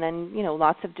cycle, and then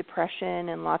lots of depression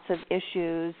and lots of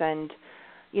issues, and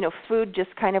food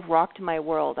just kind of rocked my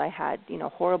world. I had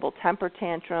horrible temper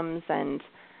tantrums and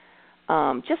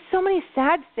just so many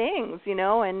sad things,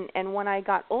 and when I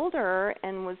got older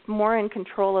and was more in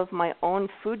control of my own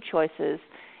food choices,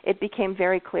 it became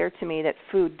very clear to me that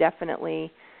food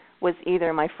definitely was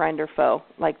either my friend or foe.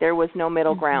 Like, there was no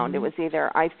middle ground. It was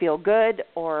either I feel good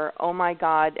or, oh my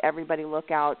God, everybody look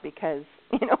out, because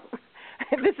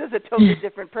this is a totally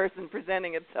different person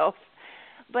presenting itself.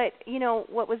 But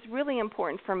what was really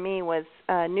important for me was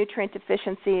nutrient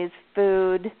deficiencies,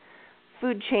 food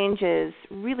changes,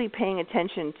 really paying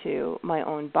attention to my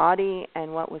own body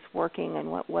and what was working and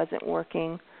what wasn't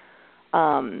working.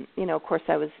 Of course,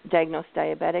 I was diagnosed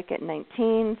diabetic at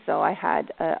 19, so I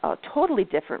had a totally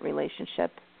different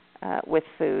relationship with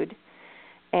food.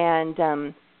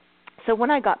 And so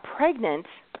when I got pregnant,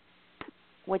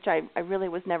 which I really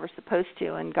was never supposed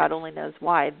to, and God only knows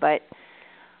why, but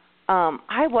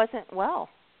I wasn't well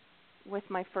with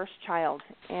my first child.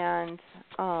 And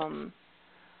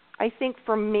I think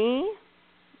for me,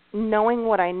 knowing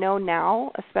what I know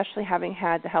now, especially having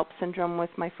had the HELP syndrome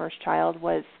with my first child,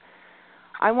 was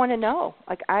I want to know.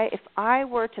 Like, if I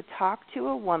were to talk to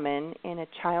a woman in a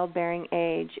childbearing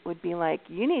age, it would be like,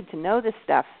 you need to know this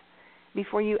stuff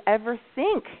before you ever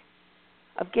think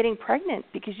of getting pregnant,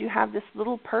 because you have this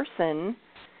little person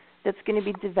that's going to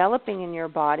be developing in your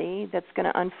body that's going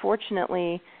to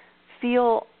unfortunately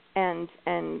feel and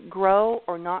grow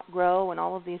or not grow and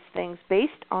all of these things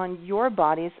based on your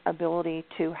body's ability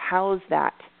to house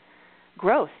that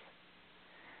growth.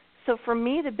 So for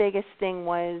me, the biggest thing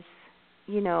was,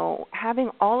 having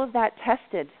all of that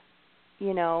tested,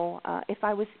 if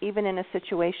I was even in a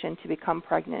situation to become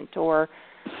pregnant, or,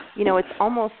 it's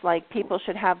almost like people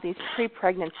should have these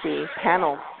pre-pregnancy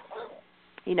panels,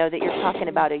 that you're talking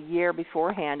about a year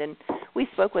beforehand. And we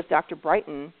spoke with Dr.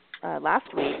 Brighton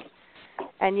last week,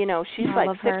 and, she's like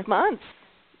 6 months,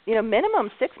 minimum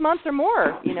 6 months or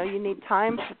more. You need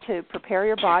time to prepare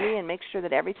your body and make sure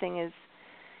that everything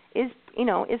is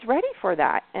ready for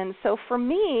that. And so for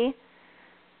me,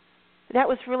 that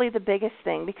was really the biggest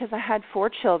thing, because I had 4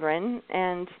 children,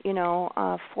 and,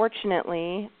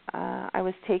 fortunately, I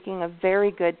was taking a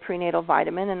very good prenatal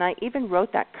vitamin, and I even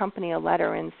wrote that company a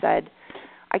letter and said,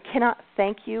 I cannot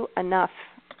thank you enough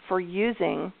for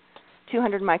using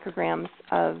 200 micrograms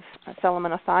of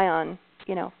selemenothion,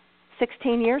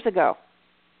 16 years ago,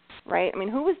 right? I mean,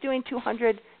 who was doing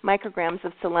 200 micrograms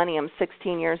of selenium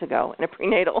 16 years ago in a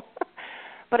prenatal?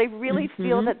 But I really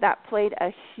feel that played a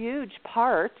huge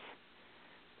part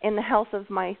in the health of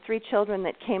my 3 children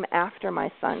that came after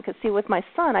my son. Because, see, with my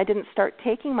son, I didn't start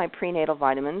taking my prenatal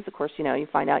vitamins. Of course, you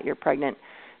find out you're pregnant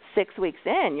 6 weeks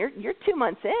in. You're 2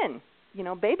 months in.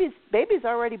 Baby's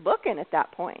already booking at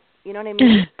that point. You know what I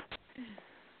mean?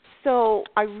 So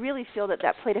I really feel that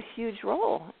played a huge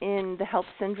role in the HELP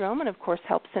syndrome. And, of course,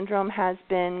 HELP syndrome has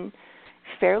been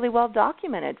fairly well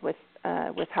documented with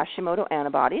Hashimoto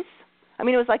antibodies. I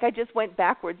mean, it was like I just went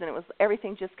backwards, and it was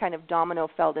everything just kind of domino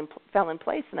fell in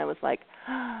place, and I was like,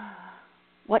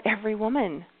 what every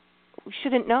woman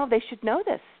shouldn't know. They should know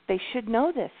this. They should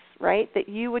know this, right? That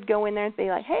you would go in there and be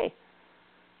like, hey,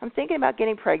 I'm thinking about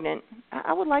getting pregnant.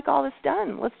 I would like all this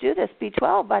done. Let's do this.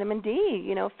 B12, vitamin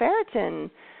D,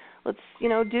 ferritin. Let's,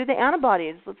 do the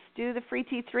antibodies. Let's do the free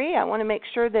T3. I want to make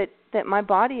sure that my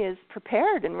body is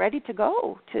prepared and ready to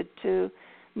go to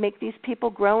make these people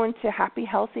grow into happy,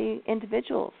 healthy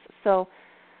individuals. So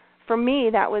for me,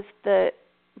 that was the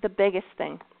biggest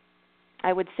thing.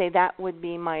 I would say that would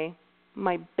be my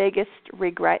biggest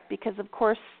regret, because, of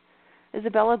course,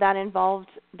 Izabella, that involved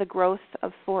the growth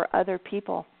of 4 other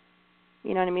people.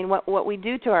 You know what I mean? What we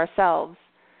do to ourselves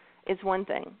is one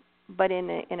thing, but in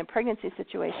a pregnancy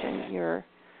situation,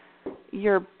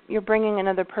 you're bringing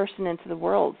another person into the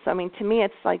world. So I mean, to me,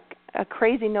 it's like a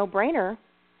crazy no-brainer.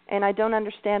 And I don't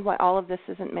understand why all of this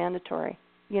isn't mandatory,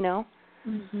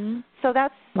 So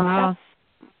that's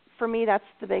for me, that's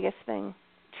the biggest thing,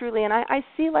 truly. And I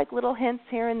see like little hints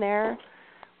here and there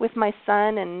with my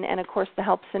son, and of course the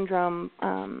HELP syndrome,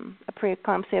 a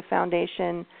Preeclampsia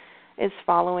Foundation is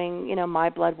following, my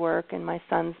blood work and my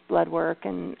son's blood work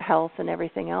and health and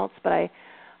everything else. But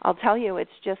I'll tell you, it's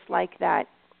just like that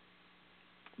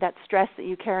stress that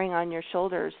you're carrying on your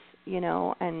shoulders,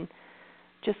 and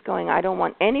just going, I don't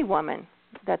want any woman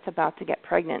that's about to get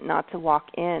pregnant not to walk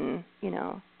in,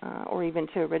 or even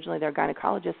to originally their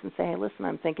gynecologist and say, hey, listen,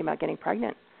 I'm thinking about getting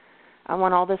pregnant. I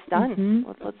want all this done.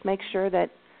 Let's make sure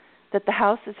that the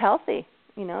house is healthy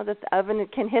that the oven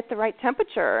can hit the right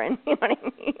temperature, and you know what I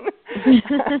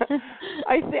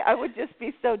mean. I would just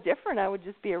be so different. I would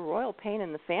just be a royal pain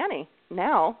in the fanny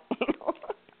now.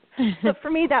 But for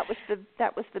me, that was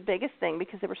the biggest thing,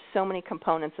 because there were so many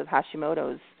components of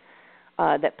Hashimoto's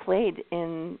that played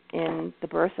in the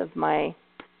birth of my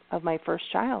first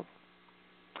child.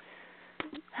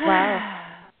 Wow.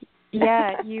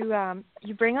 Yeah,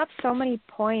 you bring up so many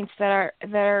points that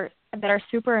are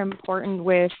super important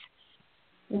with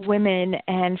women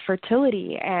and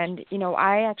fertility. And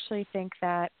I actually think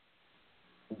that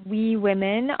we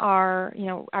women are,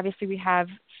 obviously we have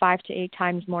 5 to 8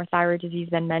 times more thyroid disease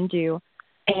than men do,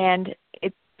 and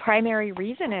its primary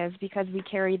reason is because we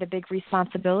carry the big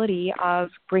responsibility of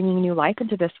bringing new life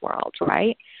into this world,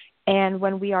 right? And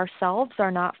when we ourselves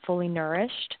are not fully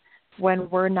nourished, when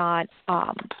we're not,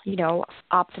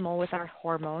 optimal with our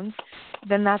hormones,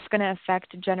 then that's going to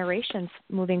affect generations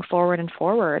moving forward and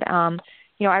forward.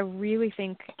 I really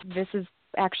think this is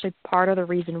actually part of the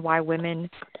reason why women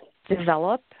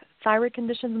develop thyroid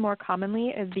conditions more commonly,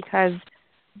 is because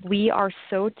we are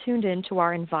so tuned into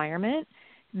our environment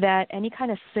that any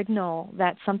kind of signal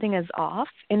that something is off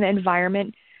in the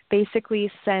environment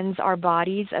basically sends our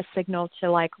bodies a signal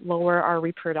to lower our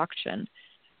reproduction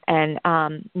and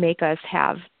make us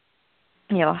have,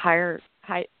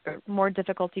 more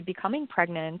difficulty becoming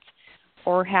pregnant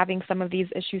or having some of these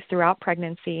issues throughout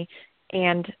pregnancy.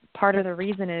 And part of the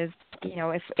reason is,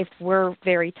 if we're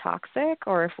very toxic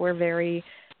or if we're very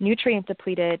nutrient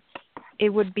depleted, it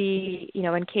would be, in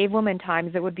cavewoman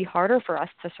times, it would be harder for us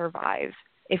to survive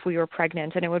if we were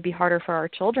pregnant, and it would be harder for our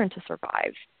children to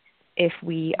survive if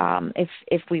we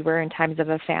were in times of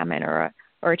a famine or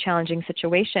a challenging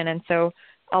situation. And so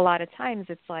a lot of times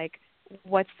it's like,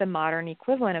 what's the modern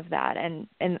equivalent of that? And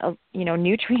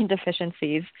nutrient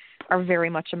deficiencies are very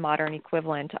much a modern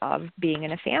equivalent of being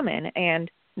in a famine. And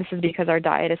this is because our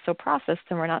diet is so processed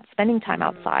and we're not spending time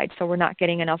outside. So we're not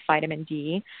getting enough vitamin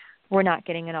D. We're not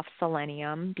getting enough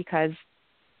selenium because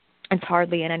it's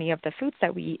hardly in any of the foods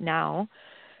that we eat now.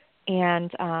 And,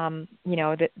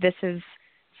 this is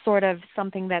sort of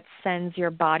something that sends your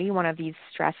body one of these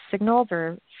stress signals,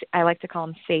 or I like to call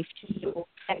them safety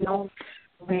signals,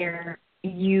 where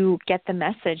you get the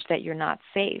message that you're not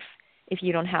safe if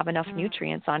you don't have enough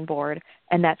nutrients on board,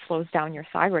 and that slows down your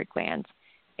thyroid gland.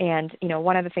 And,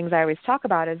 one of the things I always talk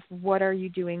about is, what are you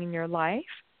doing in your life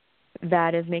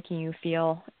that is making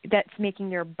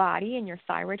your body and your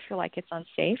thyroid feel like it's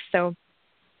unsafe? So,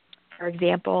 for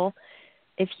example,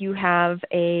 if you have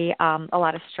a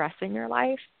lot of stress in your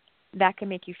life, that can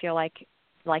make you feel like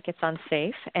it's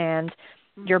unsafe, and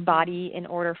your body, in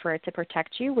order for it to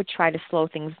protect you, would try to slow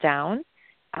things down.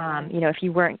 If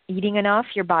you weren't eating enough,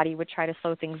 your body would try to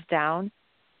slow things down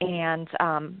and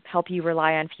help you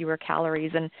rely on fewer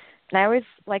calories. And I always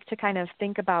like to kind of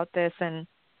think about this and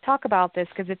talk about this,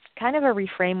 because it's kind of a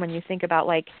reframe when you think about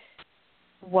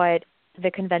what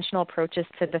the conventional approach is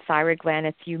to the thyroid gland.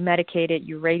 It's you medicate it,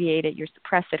 you radiate it, you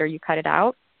suppress it, or you cut it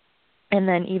out. And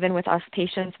then even with us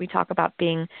patients, we talk about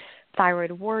being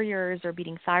thyroid warriors or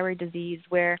beating thyroid disease,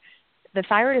 where the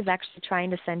thyroid is actually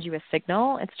trying to send you a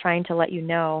signal. It's trying to let you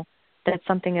know that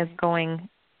something is going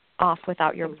off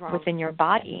within your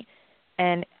body.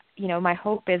 And, my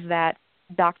hope is that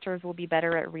doctors will be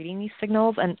better at reading these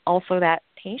signals, and also that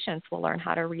patients will learn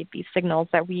how to read these signals,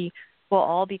 that we will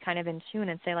all be kind of in tune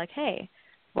and say, hey,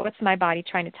 what's my body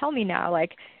trying to tell me now?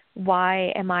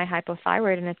 Why am I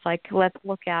hypothyroid? And it's let's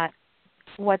look at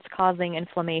what's causing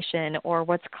inflammation or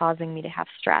what's causing me to have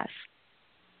stress.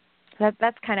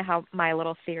 That's kind of how my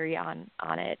little theory on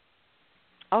it.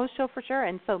 Oh, so for sure.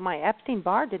 And so my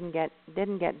Epstein-Barr didn't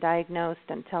get diagnosed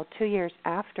until 2 years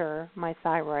after my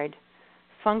thyroid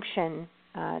function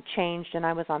changed, and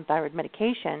I was on thyroid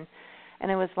medication. And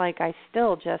it was I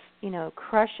still just,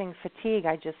 crushing fatigue.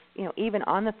 I just, even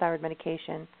on the thyroid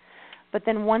medication. But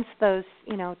then once those,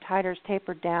 titers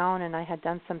tapered down and I had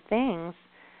done some things,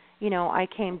 I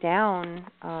came down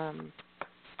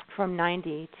from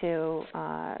 90 to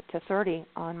 30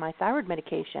 on my thyroid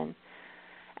medication.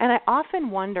 And I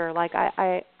often wonder,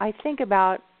 I think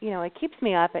about, it keeps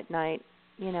me up at night,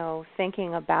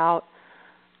 thinking about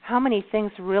how many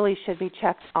things really should be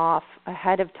checked off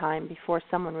ahead of time before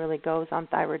someone really goes on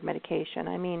thyroid medication.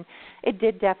 I mean, it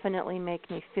did definitely make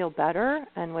me feel better,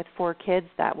 and with 4 kids,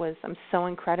 I'm so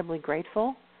incredibly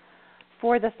grateful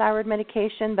for the thyroid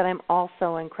medication, but I'm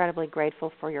also incredibly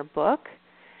grateful for your book,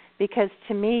 because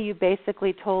to me, you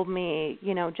basically told me,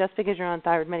 just because you're on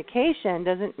thyroid medication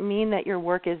doesn't mean that your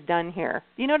work is done here.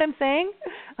 You know what I'm saying?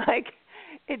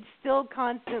 It still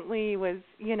constantly was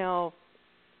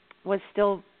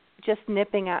still just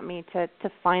nipping at me to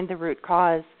find the root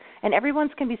cause. And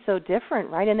everyone's can be so different,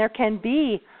 right? And there can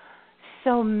be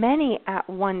so many at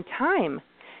one time.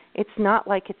 It's not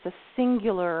like it's a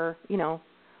singular,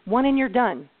 one and you're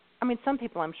done. I mean, some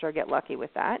people I'm sure get lucky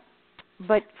with that.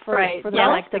 But for the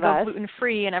rest of us, go gluten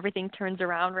free and everything turns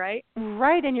around, right?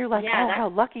 Right, and you're like, how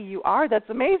lucky you are. That's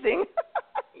amazing.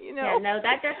 Yeah, no,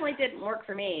 that definitely didn't work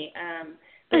for me.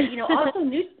 But also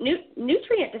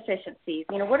nutrient deficiencies.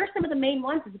 What are some of the main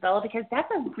ones, Izabella? Because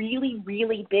that's a really,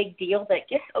 really big deal that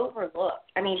gets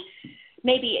overlooked. I mean,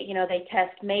 maybe they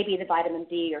test maybe the vitamin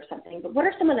D or something, but what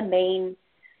are some of the main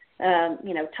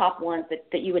top ones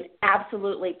that you would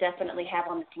absolutely, definitely have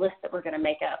on this list that we're going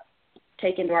to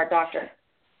take into our doctor?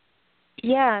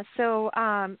 Yeah, so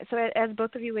as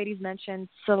both of you ladies mentioned,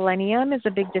 selenium is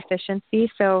a big deficiency.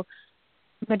 So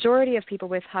majority of people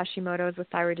with Hashimoto's, with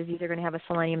thyroid disease, are going to have a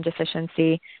selenium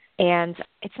deficiency. And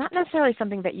it's not necessarily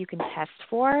something that you can test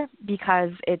for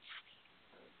because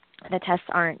the tests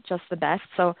aren't just the best.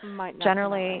 So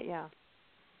generally,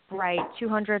 right,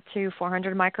 200 to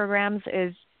 400 micrograms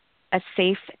is a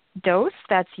safe dose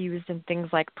that's used in things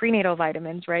like prenatal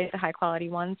vitamins, right, the high-quality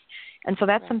ones. And so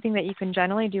that's something that you can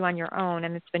generally do on your own,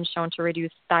 and it's been shown to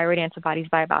reduce thyroid antibodies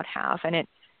by about half. And it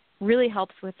really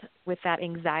helps with that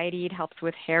anxiety. It helps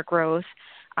with hair growth,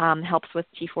 helps with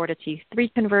T4 to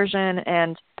T3 conversion,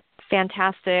 and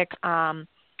fantastic,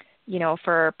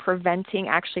 for preventing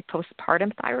actually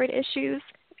postpartum thyroid issues.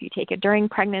 If you take it during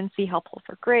pregnancy, helpful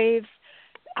for Graves.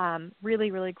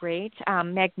 Really, really great.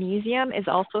 Magnesium is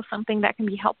also something that can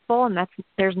be helpful, and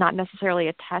there's not necessarily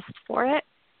a test for it.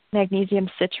 Magnesium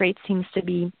citrate seems to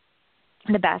be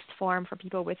the best form for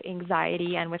people with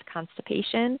anxiety and with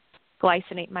constipation.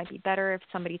 Glycinate might be better if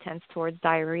somebody tends towards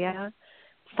diarrhea.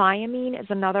 Thiamine is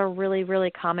another really,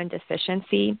 really common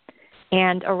deficiency,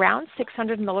 and around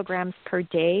 600 milligrams per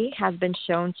day has been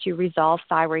shown to resolve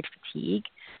thyroid fatigue.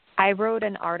 I wrote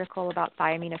an article about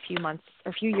thiamine a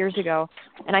few years ago,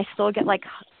 and I still get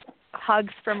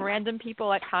hugs from random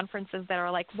people at conferences that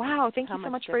are like, wow, thank you so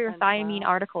much for your thiamine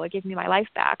article. It gave me my life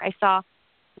back. I saw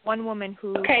one woman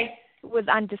who was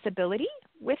on disability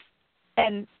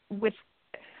and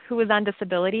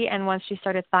once she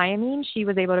started thiamine, she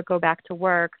was able to go back to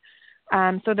work.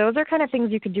 So those are kind of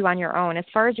things you could do on your own. As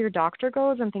far as your doctor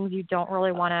goes and things you don't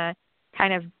really want to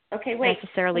kind of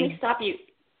necessarily. Let me stop you.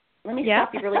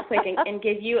 Stop you really quick and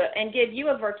give you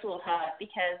a virtual hug,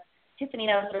 because Tiffany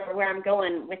knows where I'm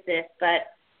going with this,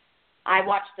 but I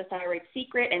watched The Thyroid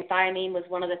Secret, and thiamine was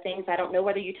one of the things. I don't know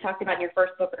whether you talked about in your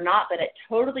first book or not, but it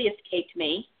totally escaped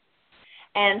me.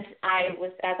 And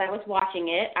as I was watching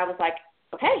it, I was like,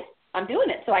 okay, I'm doing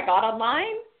it. So I got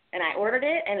online and I ordered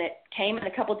it, and it came in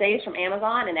a couple of days from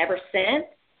Amazon, and ever since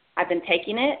I've been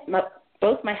taking it.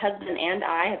 Both my husband and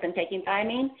I have been taking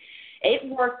thiamine.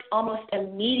 It worked almost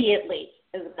immediately,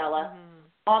 Izabella. Mm-hmm.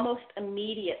 Almost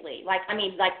immediately. Like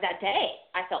that day,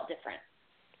 I felt different.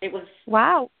 It was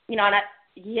wow.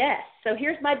 Yes. So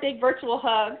here's my big virtual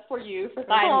hug for you for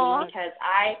thiamine, because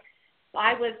I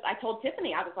told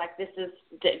Tiffany, I was like,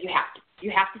 you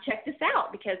have to check this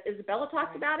out, because Izabella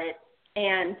talked about it,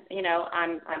 and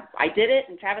I did it,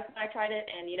 and Travis and I tried it,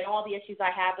 and all the issues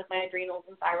I have with my adrenals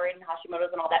and thyroid and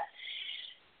Hashimoto's and all that.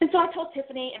 And so I told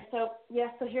Tiffany, and so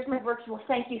here's my virtual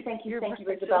thank you,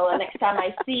 Izabella. Next time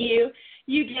I see you,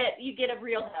 you get a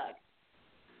real hug.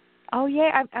 Oh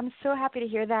yeah, I'm so happy to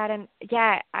hear that, and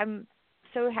I'm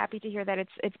so happy to hear that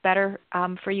it's better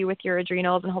for you with your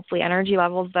adrenals and hopefully energy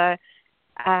levels. The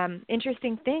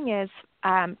interesting thing is,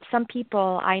 some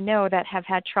people I know that have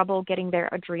had trouble getting their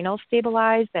adrenals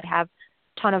stabilized, that have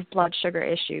a ton of blood sugar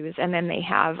issues, and then they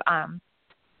have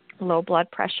low blood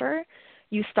pressure.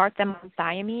 You start them on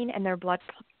thiamine, and their blood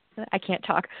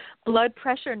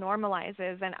pressure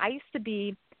normalizes. And I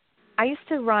used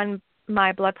to run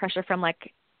my blood pressure from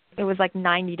it was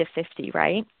 90 to 50,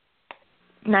 right?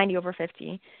 90 over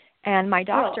 50. And my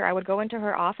doctor, I would go into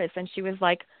her office, and she was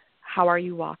like, how are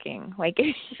you walking?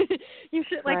 You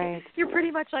should, you're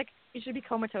pretty much you should be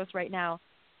comatose right now.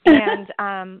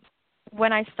 And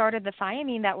when I started the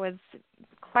thiamine, that was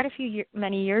quite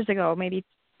many years ago, maybe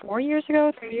 4 years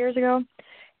ago, 3 years ago,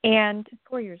 and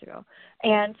 4 years ago.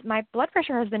 And my blood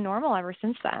pressure has been normal ever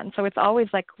since then. So it's always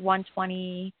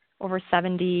 120 over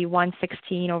 70,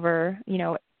 116 over,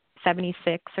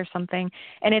 76 or something.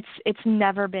 And it's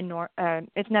never been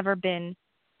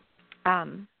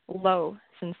low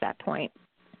since that point.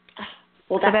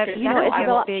 Well, so that's good. I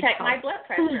will check my blood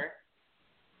pressure.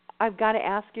 I've got to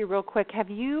ask you real quick,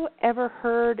 have you ever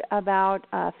heard about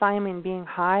thiamine being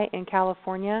high in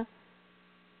California?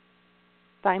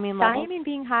 Thiamine levels? Thiamine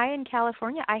being high in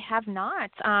California? I have not.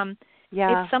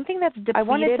 Yeah. It's something that's depleted I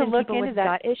wanted to in look people into with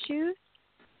that. gut issues.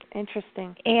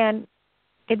 Interesting. And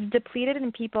it's depleted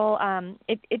in people.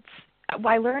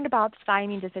 I learned about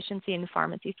thiamine deficiency in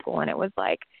pharmacy school, and it was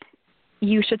like,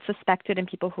 you should suspect it in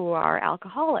people who are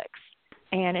alcoholics.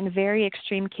 And in very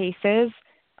extreme cases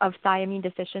of thiamine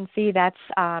deficiency, that's,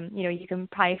 you can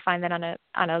probably find that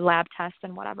on a lab test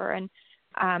and whatever. And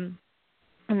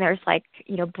there's like,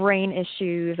 brain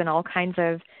issues and all kinds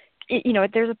of,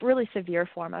 there's a really severe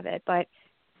form of it. But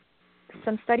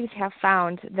some studies have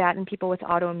found that in people with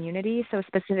autoimmunity, so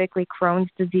specifically Crohn's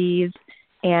disease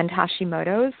and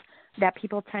Hashimoto's, that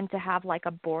people tend to have like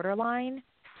a borderline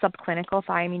subclinical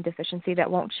thiamine deficiency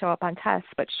that won't show up on tests.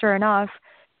 But sure enough,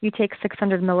 you take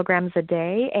 600 milligrams a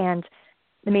day, and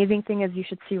the amazing thing is you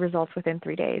should see results within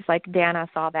 3 days. Like Dana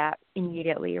saw that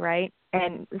immediately, right?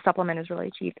 And the supplement is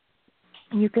really cheap.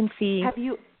 You can see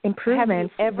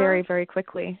improvements very, very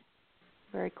quickly.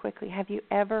 Very quickly. Have you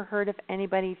ever heard of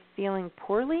anybody feeling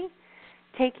poorly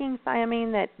taking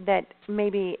thiamine that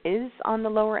maybe is on the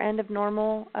lower end of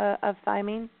normal of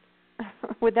thiamine?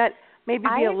 Would that maybe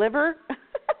be a liver?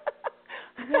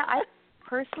 Yeah, I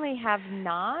personally have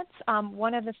not.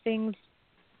 One of the things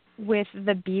with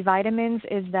the B vitamins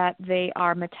is that they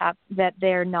are that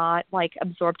they're not like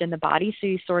absorbed in the body, so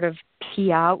you sort of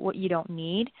pee out what you don't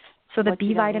need. So the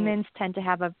B vitamins tend to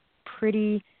have a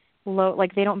pretty low,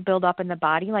 like they don't build up in the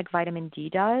body like vitamin D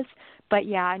does. But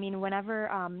yeah, I mean, whenever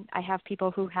I have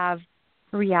people who have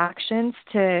reactions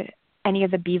to any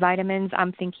of the B vitamins,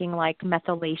 I'm thinking like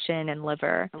methylation and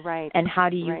liver. Right. And how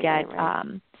do you get,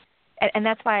 right. And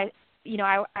that's why,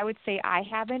 I would say I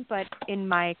haven't, but in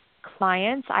my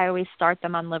clients, I always start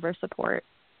them on liver support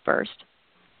first.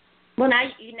 Well, now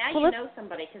you know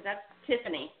somebody, because that's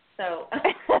Tiffany. So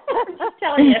I'm just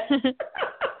telling you.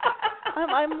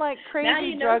 I'm like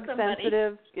crazy drug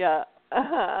sensitive. Yeah,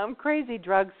 I'm crazy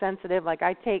drug sensitive. Like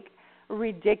I take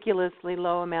ridiculously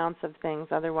low amounts of things,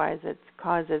 otherwise it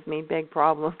causes me big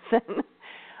problems.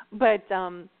 But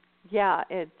yeah,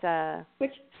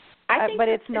 which I think but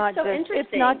it's not so just interesting.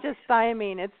 It's not just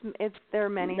thiamine. It's there are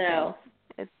many things.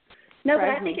 But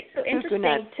I think it's so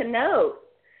interesting to note,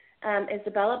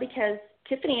 Izabella, because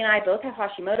Tiffany and I both have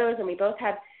Hashimoto's, and we both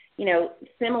have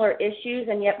similar issues,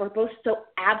 and yet we're both so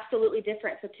absolutely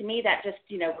different. So to me, that just,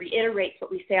 reiterates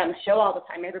what we say on the show all the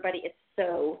time. Everybody is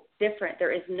so different.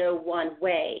 There is no one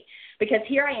way. Because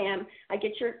here I am, I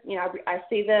get I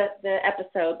see the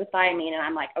episode with thiamine, and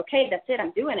I'm like, okay, that's it,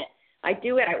 I'm doing it. I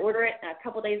do it, I order it, and a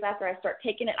couple days after I start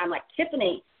taking it, I'm like,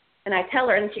 Tiffany, and I tell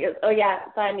her, and she goes, oh yeah,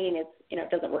 thiamine is, it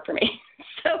doesn't work for me.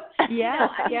 So, yeah,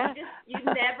 you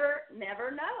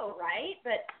never know, right?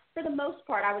 But for the most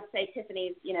part, I would say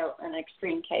Tiffany's, an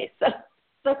extreme case.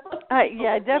 So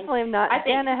yeah, definitely not.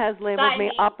 Dana has labeled me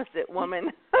opposite woman.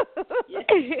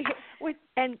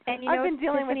 and I've been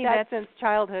dealing Tiffany, with that since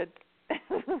childhood.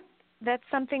 That's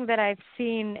something that I've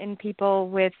seen in people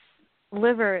with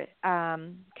liver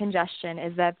congestion,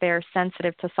 is that they're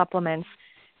sensitive to supplements.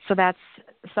 So that's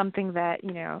something that,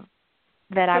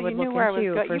 that I would look into for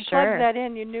you sure. You plugged that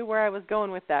in. You knew where I was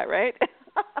going with that, right?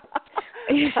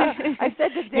 I said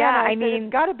to Dana, I mean,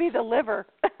 it's got to be the liver.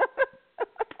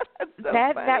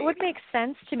 That would make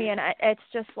sense to me, and it's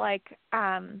just like,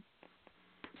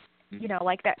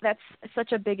 like that's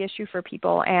such a big issue for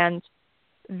people, and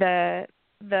the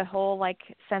whole like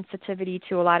sensitivity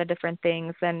to a lot of different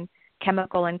things and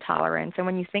chemical intolerance. And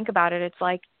when you think about it, it's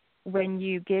like when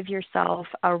you give yourself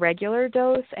a regular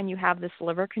dose and you have this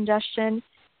liver congestion,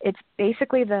 it's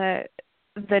basically the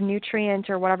nutrient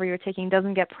or whatever you're taking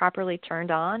doesn't get properly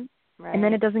turned on, and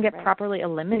then it doesn't get properly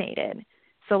eliminated.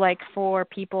 So like for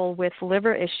people with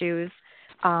liver issues,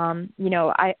 I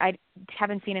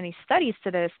haven't seen any studies to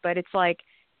this, but it's like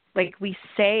we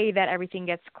say that everything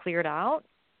gets cleared out,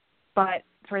 but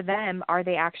for them, are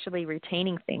they actually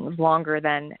retaining things longer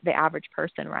than the average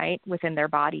person, right, within their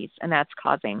bodies? And that's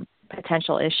causing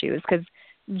potential issues, because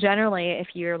generally if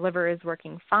your liver is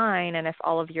working fine and if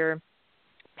all of your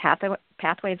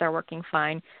pathways are working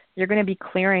fine, you're going to be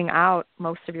clearing out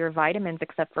most of your vitamins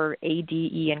except for A,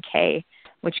 D, E, and K,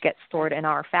 which get stored in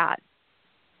our fat.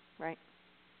 Right.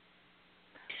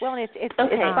 Well, and it's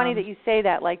funny that you say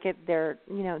that. Like there's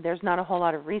not a whole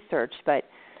lot of research, but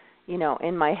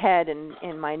in my head and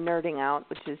in my nerding out,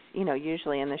 which is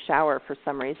usually in the shower for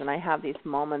some reason, I have these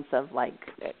moments of like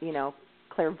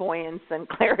clairvoyance and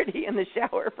clarity in the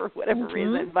shower for whatever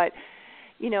reason, but.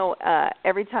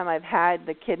 Every time I've had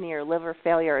the kidney or liver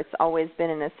failure, it's always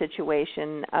been in a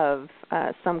situation of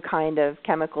some kind of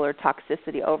chemical or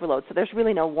toxicity overload. So there's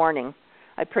really no warning.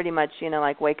 I pretty much,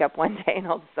 wake up one day and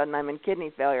all of a sudden I'm in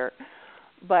kidney failure.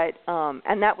 But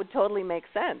and that would totally make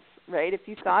sense. right? If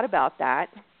you thought about that,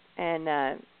 and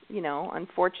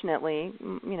unfortunately,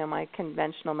 my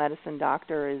conventional medicine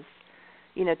doctor is,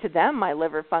 to them, my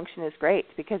liver function is great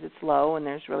because it's low, and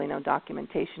there's really no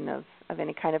documentation of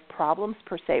any kind of problems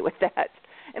per se with that.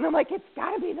 And I'm like, it's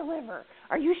got to be the liver.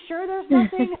 Are you sure there's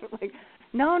nothing? Like,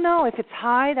 no, if it's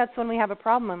high, that's when we have a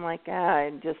problem. I'm like,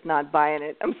 I'm just not buying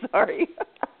it. I'm sorry.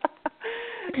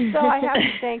 So I have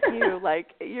to thank you.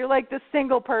 Like, you're like the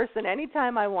single person.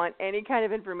 Anytime I want any kind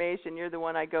of information, you're the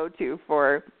one I go to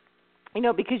for,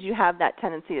 because you have that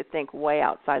tendency to think way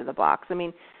outside of the box. I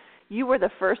mean, you were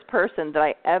the first person that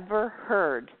I ever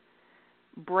heard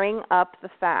bring up the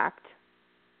fact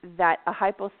that a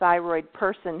hypothyroid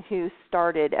person who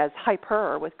started as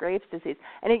hyper with Graves' disease,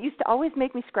 and it used to always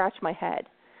make me scratch my head.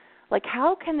 Like,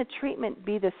 how can the treatment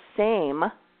be the same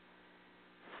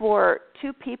for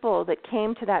two people that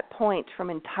came to that point from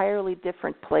entirely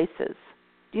different places?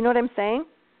 Do you know what I'm saying?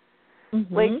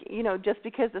 Mm-hmm. Like, just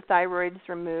because the thyroid's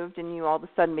removed and you all of a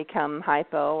sudden become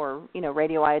hypo or,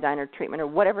 radioiodine or treatment or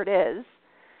whatever it is,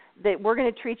 that we're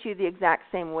going to treat you the exact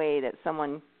same way that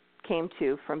someone came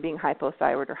to from being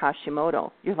hypothyroid or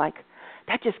Hashimoto. You're like,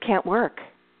 that just can't work.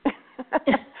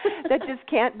 That just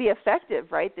can't be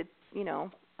effective, right? That,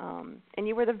 and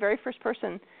you were the very first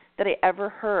person that I ever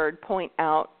heard point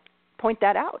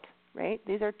that out, right?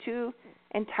 These are two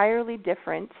entirely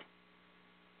different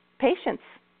patients.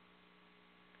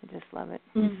 I just love it.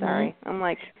 I'm sorry. I'm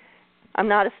like, I'm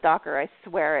not a stalker. I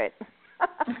swear it.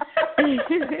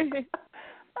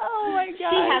 Oh my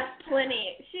God.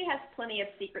 She has plenty of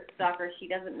secret stalkers she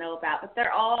doesn't know about, but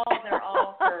they're all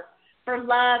for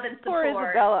love and support.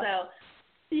 Poor Izabella. So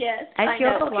yes, I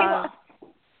feel the love.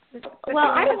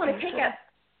 Well, I don't want to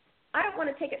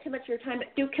take up too much of your time,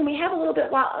 but can we have a little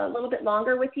bit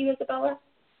longer with you, Izabella?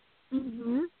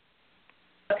 Mhm.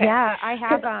 Okay. Yeah, I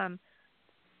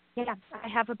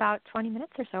have about 20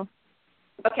 minutes or so.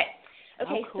 Okay. Oh,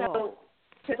 cool. So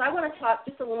because I want to talk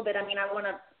just a little bit. I mean, I want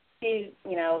to see,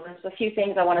 there's a few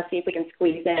things I want to see if we can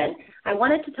squeeze in. I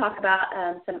wanted to talk about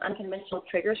some unconventional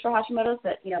triggers for Hashimoto's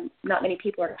that, not many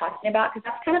people are talking about, because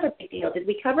that's kind of a big deal. Did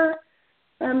we cover,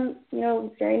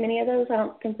 very many of those? I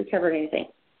don't think we covered anything.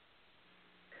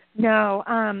 No.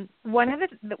 One of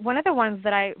the ones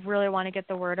that I really want to get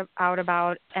the word out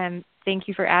about, and thank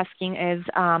you for asking, is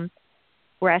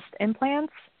breast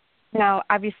implants. Now,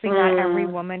 obviously, not every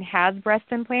woman has breast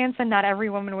implants, and not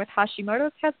every woman with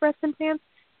Hashimoto's has breast implants.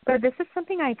 But this is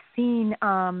something I've seen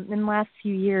in the last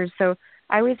few years. So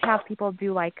I always have people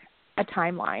do like a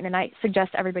timeline, and I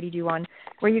suggest everybody do one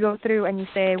where you go through and you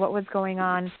say what was going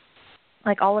on,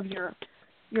 like all of your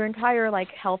entire like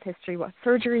health history, what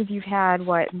surgeries you've had,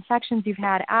 what infections you've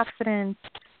had, accidents,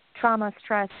 trauma,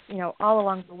 stress, all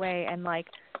along the way, and like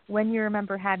when you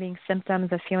remember having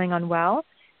symptoms of feeling unwell.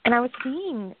 And I was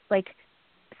seeing like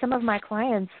some of my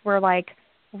clients were like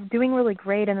doing really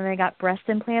great, and then they got breast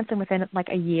implants, and within like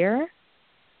a year,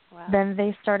 then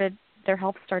their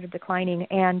health started declining.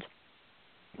 And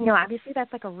obviously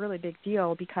that's like a really big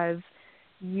deal because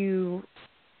you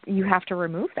have to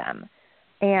remove them.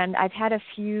 And I've had a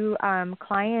few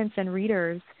clients and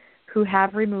readers who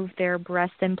have removed their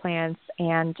breast implants,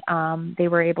 and they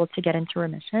were able to get into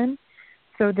remission.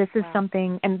 So this is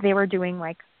something, and they were doing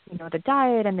like the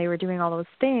diet, and they were doing all those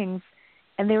things,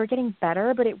 and they were getting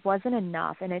better, but it wasn't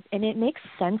enough. And it makes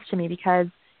sense to me because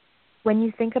when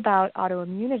you think about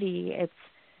autoimmunity, it's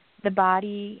the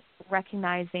body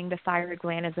recognizing the thyroid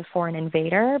gland as a foreign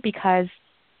invader because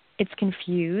it's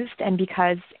confused, and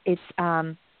because it's,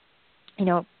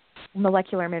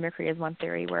 molecular mimicry is one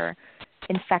theory where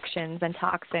infections and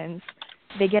toxins,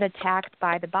 they get attacked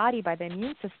by the body, by the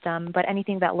immune system, but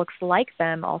anything that looks like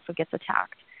them also gets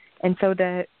attacked. And so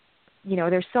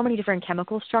there's so many different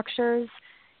chemical structures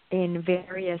in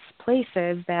various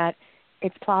places that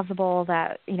it's plausible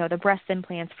that, the breast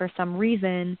implants for some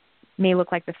reason may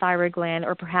look like the thyroid gland,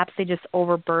 or perhaps they just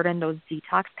overburden those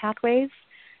detox pathways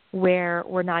where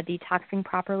we're not detoxing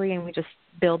properly and we just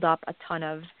build up a ton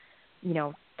of,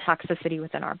 toxicity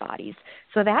within our bodies.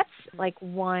 So that's like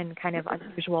one kind of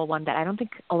unusual one that I don't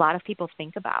think a lot of people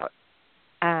think about.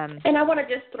 And I want to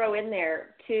just throw in there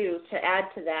too, to add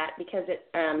to that, because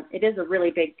it is a really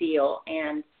big deal.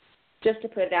 And just to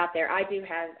put it out there, I do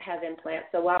have implants,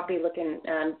 so I'll be looking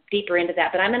deeper into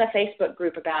that. But I'm in a Facebook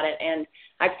group about it, and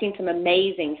I've seen some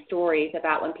amazing stories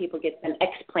about when people get them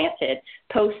explanted,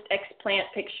 post-explant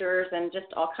pictures, and just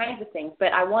all kinds of things.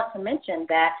 But I want to mention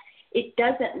that it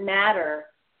doesn't matter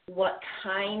what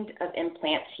kind of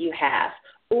implants you have,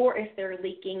 or if they're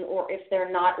leaking, or if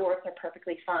they're not, or if they're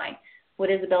perfectly fine. What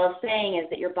Izabella is saying is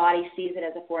that your body sees it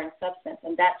as a foreign substance,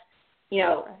 and that's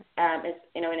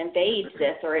it invades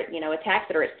this, or it, attacks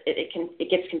it, or it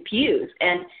gets confused.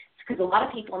 And because a lot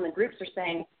of people in the groups are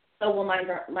saying, oh, well, mine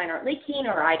aren't leaking,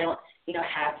 or I don't,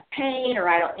 have pain, or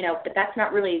I don't, but that's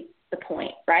not really the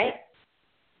point, right?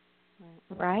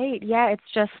 Right. Yeah, it's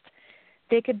just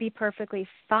they could be perfectly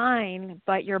fine,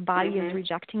 but your body is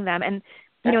rejecting them. And,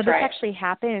 this actually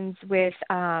happens with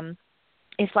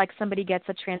if, like, somebody gets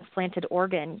a transplanted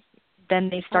organ, then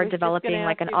they start developing,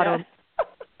 like, an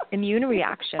autoimmune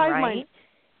reaction, right?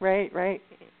 Right.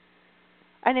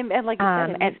 And like you said,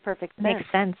 it makes perfect sense.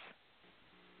 Makes sense.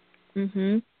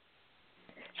 Mhm.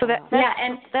 So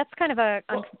that's kind of a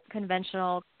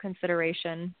unconventional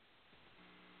consideration.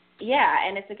 Yeah,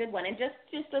 and it's a good one. And just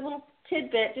a little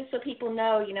tidbit, just so people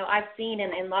know, I've seen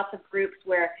in lots of groups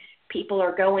where people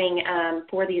are going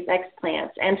for these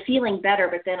explants and feeling better,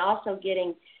 but then also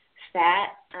getting fat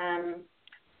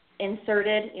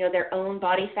inserted, their own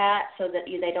body fat, so that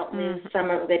they don't lose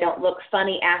some, they don't look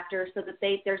funny after, so that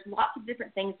there's lots of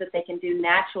different things that they can do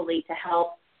naturally to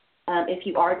help if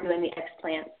you are doing the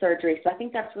explant surgery. So I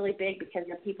think that's really big, because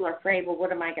people are afraid, well,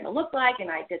 what am I going to look like? And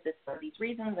I did this for these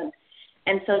reasons,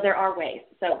 and so there are ways.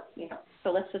 So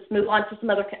so let's just move on to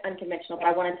some other unconventional. But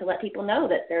I wanted to let people know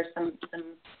that there's some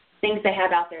things they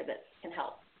have out there that can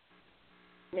help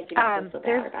make you not feel so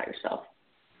bad about yourself.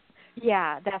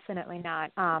 Yeah, definitely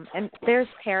not. And there's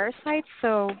parasites.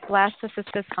 So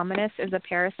Blastocystis hominis is a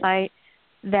parasite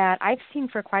that I've seen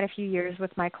for quite a few years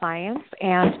with my clients.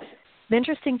 And the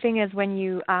interesting thing is when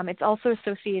it's also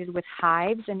associated with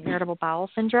hives and irritable bowel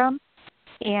syndrome.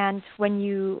 And when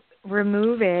you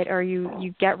remove it or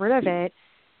you get rid of it,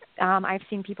 I've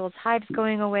seen people's hives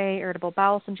going away, irritable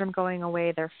bowel syndrome going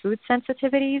away, their food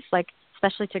sensitivities, like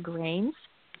especially to grains,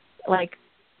 like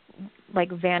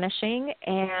vanishing,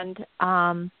 and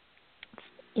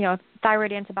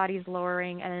thyroid antibodies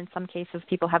lowering, and in some cases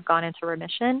people have gone into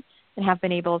remission and have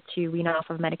been able to wean off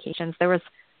of medications. There was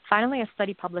finally a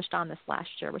study published on this last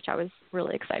year, which I was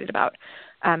really excited about.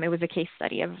 It was a case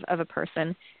study of a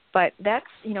person. But that's,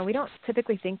 we don't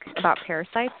typically think about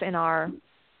parasites in our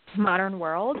modern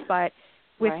world, but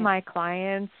with my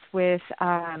clients with,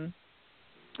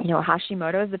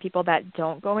 Hashimoto's, the people that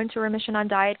don't go into remission on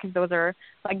diet, because those are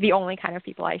like the only kind of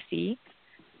people I see,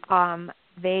 my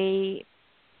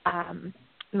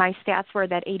stats were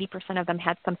that 80% of them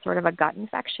had some sort of a gut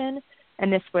infection,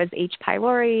 and this was H.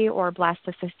 pylori or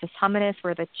Blastocystis hominis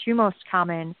were the two most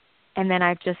common, and then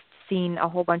I've just seen a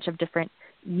whole bunch of different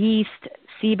yeast,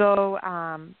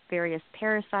 SIBO, various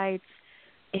parasites.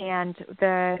 And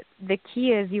the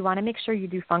key is you want to make sure you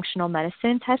do functional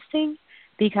medicine testing,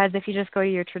 because if you just go to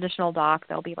your traditional doc,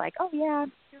 they'll be like, oh, yeah,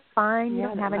 you're fine, you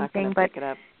don't have anything. But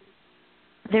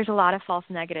there's a lot of false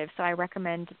negatives. So I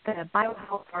recommend the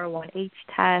Biohealth R1H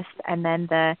test, and then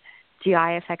the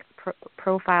GI effect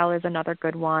profile is another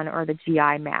good one, or the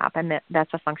GI map, and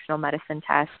that's a functional medicine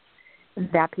test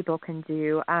that people can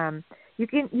do. You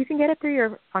can get it through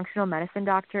your functional medicine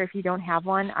doctor if you don't have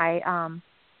one.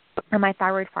 On my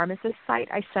thyroid pharmacist site,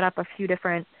 I set up a few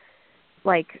different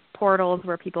portals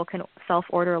where people can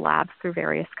self-order labs through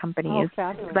various companies.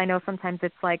 Because I know sometimes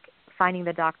it's finding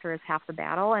the doctor is half the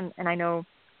battle, and I know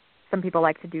some people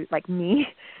like to do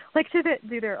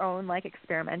do their own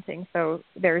experimenting. So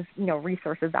there's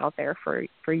resources out there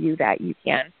for you that you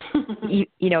can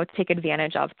take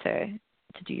advantage of to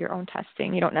do your own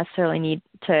testing. You don't necessarily need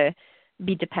to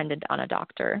be dependent on a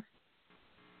doctor.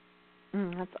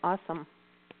 That's awesome.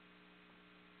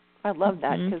 I love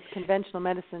that, because conventional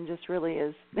medicine just really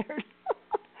is there's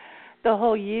the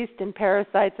whole yeast and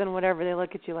parasites and whatever. They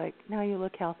look at you like, no, you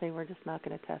look healthy. We're just not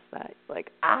going to test that.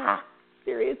 Like,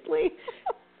 seriously?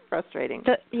 Frustrating.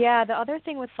 The other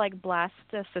thing with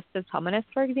Blastocystis hominis,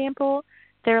 for example,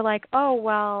 they're like, oh,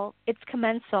 well, it's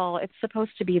commensal. It's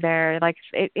supposed to be there.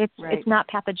 It's not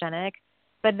pathogenic.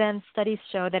 But then studies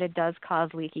show that it does cause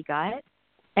leaky gut.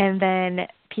 And then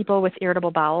people with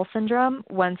irritable bowel syndrome,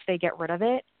 once they get rid of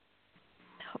it,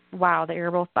 wow, the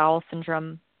irritable bowel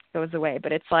syndrome goes away.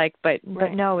 But it's but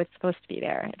no, it's supposed to be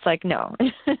there. It's no.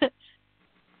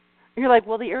 You're like,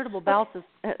 well, the irritable bowel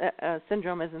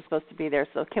syndrome isn't supposed to be there,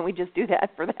 so can we just do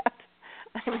that for that?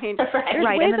 I mean, there's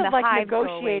ways and then of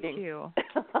negotiating. Too.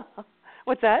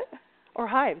 What's that? Or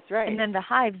hives, right? And then the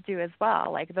hives do as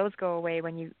well. Those go away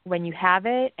when you have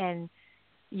it and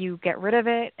you get rid of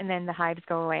it, and then the hives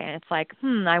go away. And it's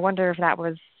I wonder if that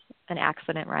was an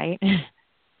accident, right?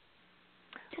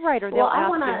 Right, or they'll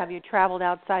ask you, have you traveled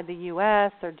outside the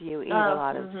U.S., or do you eat a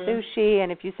lot of sushi?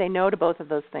 And if you say no to both of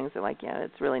those things, they're like, yeah,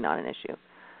 it's really not an issue.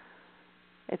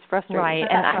 It's frustrating. Right,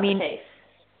 and I mean,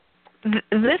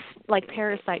 this like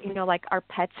parasite, you know, like our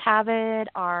pets have it,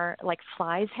 our like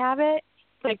flies have it.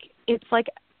 Like it's like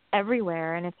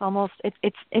everywhere, and it's almost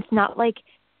it's not like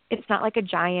a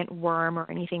giant worm or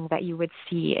anything that you would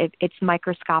see. It's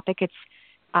microscopic. It's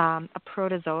a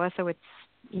protozoa, so it's,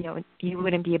 you know, you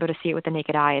wouldn't be able to see it with the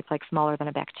naked eye. It's like smaller than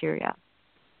a bacteria.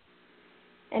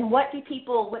 And what do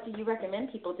you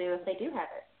recommend people do if they do have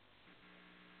it?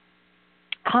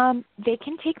 They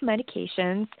can take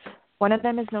medications. One of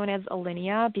them is known as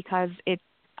Alinea because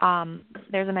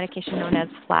there's a medication known as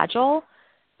Flagyl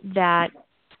that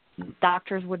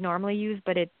doctors would normally use,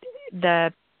 but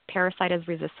the parasite is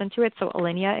resistant to it, so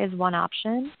Alinea is one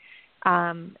option.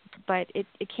 But it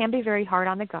can be very hard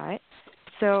on the gut.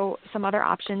 So some other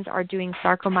options are doing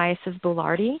Saccharomyces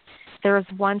boulardii. There was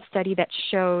one study that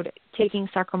showed taking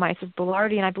Saccharomyces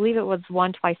boulardii, and I believe it was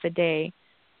twice a day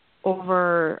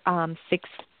over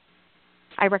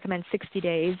I recommend 60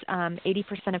 days.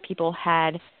 80% of people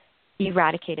had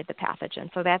eradicated the pathogen.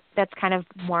 So that's kind of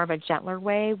more of a gentler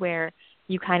way where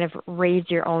you kind of raise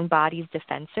your own body's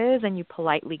defenses and you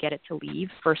politely get it to leave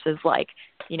versus like,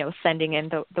 you know, sending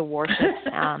in the warships.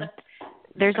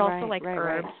 There's also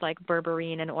herbs like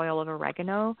berberine and oil of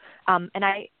oregano. And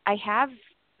I have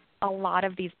a lot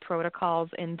of these protocols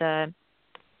in the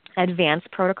advanced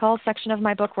protocol section of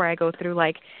my book where I go through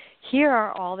like, here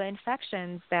are all the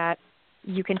infections that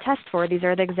you can test for. These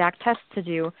are the exact tests to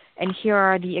do. And here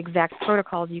are the exact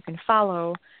protocols you can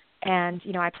follow. And,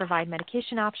 you know, I provide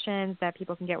medication options that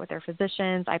people can get with their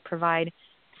physicians. I provide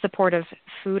supportive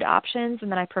food options.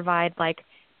 And then I provide like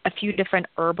a few different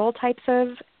herbal types of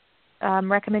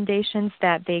recommendations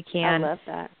that they can, I love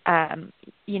that.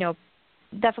 You know,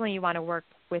 definitely you want to work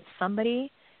with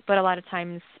somebody, but a lot of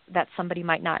times that somebody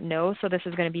might not know. So this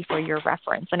is going to be for your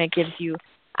reference, and it gives you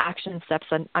action steps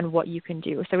on what you can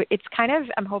do. So it's kind of,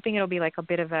 I'm hoping it'll be like a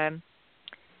bit of a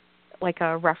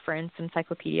reference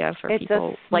encyclopedia for it's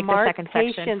people, like the second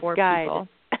section for guide. people.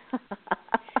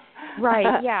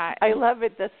 Right, yeah. I love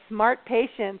it, the smart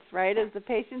patients, right? As the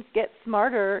patients get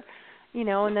smarter, you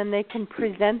know, and then they can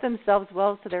present themselves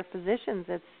well to their physicians.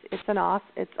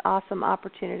 It's awesome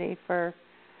opportunity for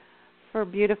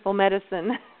beautiful medicine.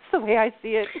 That's the way I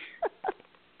see it.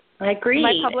 I agree.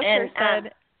 My publisher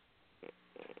said,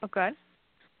 oh, good.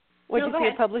 What did you see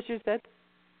your publisher said?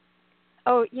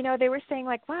 Oh, you know, they were saying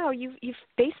like, wow, you've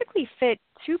basically fit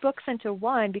 2 books into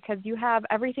one because you have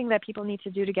everything that people need to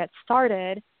do to get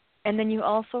started, and then you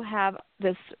also have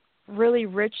this really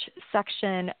rich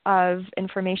section of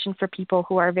information for people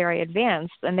who are very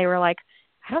advanced. And they were like,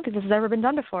 I don't think this has ever been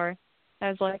done before. I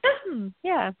was like,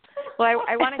 yeah. Well,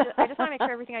 I just want to make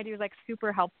sure everything I do is like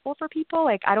super helpful for people.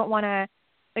 Like I don't want to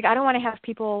have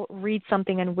people read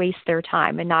something and waste their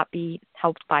time and not be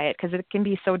helped by it, because it can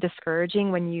be so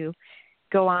discouraging when you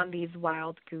go on these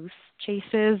wild goose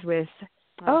chases with,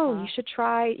 oh, you should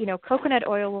try, you know, coconut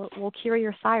oil will cure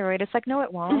your thyroid. It's like, no,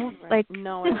 it won't. Right. Like,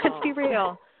 no, it let's won't. be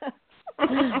real.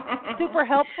 Super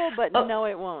helpful, but no,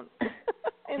 it won't.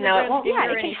 No, it won't.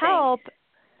 Yeah, it can help.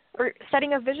 Or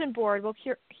setting a vision board will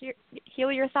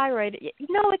heal your thyroid.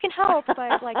 No, it can help,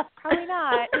 but like probably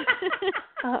not.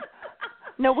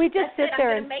 No, we just sit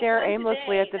there and stare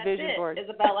aimlessly at the vision board.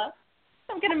 Izabella,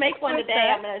 I'm going to make one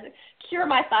today. I'm going to cure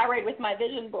my thyroid with my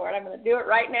vision board. I'm going to do it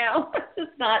right now.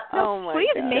 It's not. Oh my Please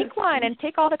God. make one and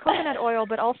take all the coconut oil,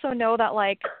 but also know that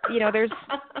like, you know, there's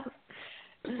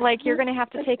like you're going to have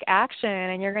to take action,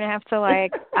 and you're going to have to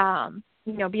like,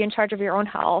 you know, be in charge of your own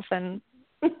health and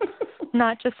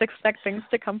not just expect things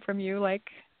to come from you. Like,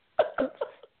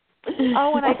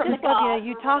 oh, and I just love,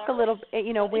 you talk a little,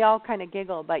 you know, we all kind of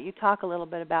giggle, but you talk a little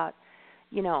bit about,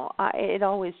 you know, it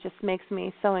always just makes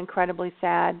me so incredibly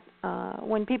sad.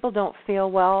 When people don't feel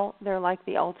well, they're like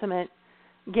the ultimate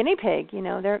guinea pig, you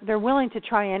know, they're willing to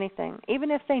try anything.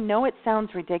 Even if they know it sounds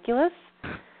ridiculous,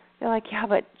 they're like, yeah,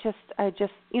 but I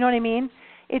just, you know what I mean?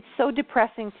 It's so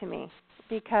depressing to me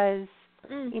because,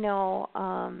 you know,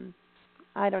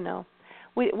 I don't know.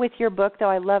 With your book, though,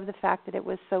 I love the fact that it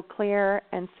was so clear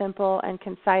and simple and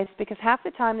concise, because half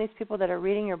the time these people that are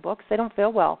reading your books, they don't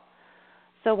feel well.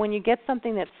 So when you get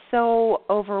something that's so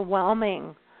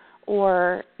overwhelming,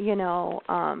 or,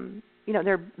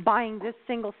 they're buying this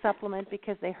single supplement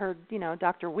because they heard, you know,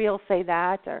 Dr. Wheel say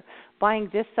that, or buying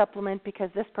this supplement because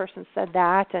this person said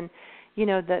that, and, you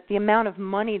know, the amount of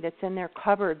money that's in their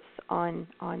cupboards on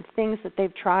things that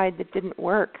they've tried that didn't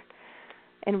work.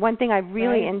 And one thing I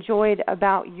really enjoyed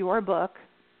about your book,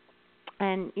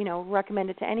 and, you know, recommend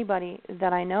it to anybody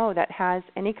that I know that has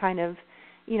any kind of,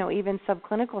 you know, even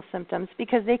subclinical symptoms,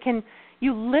 because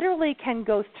you literally can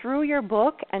go through your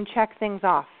book and check things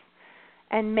off.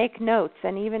 and make notes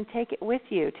and even take it with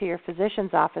you to your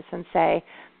physician's office and say,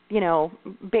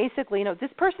 basically,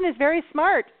 this person is very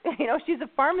smart. She's a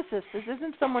pharmacist. This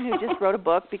isn't someone who just wrote a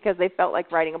book because they felt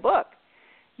like writing a book.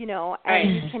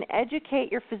 And you can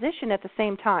educate your physician at the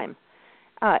same time,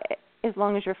 as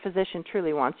long as your physician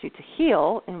truly wants you to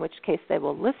heal, in which case they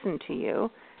will listen to you.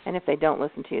 And if they don't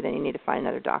listen to you, then you need to find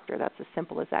another doctor. That's as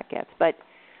simple as that gets. But,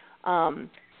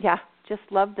 just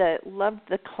loved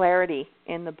the clarity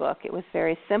in the book. It was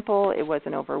very simple. It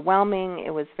wasn't overwhelming. It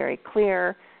was very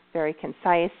clear, very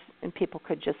concise, and people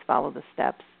could just follow the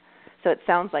steps. So it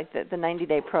sounds like the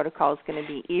 90-day protocol is going to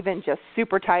be even just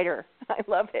super tighter. I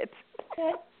love it.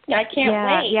 Yeah, I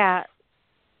can't wait. Yeah,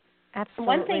 absolutely.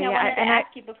 One thing I wanted to ask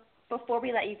you before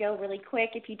we let you go really quick,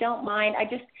 if you don't mind,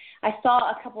 I saw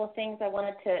a couple of things I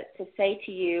wanted to say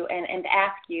to you and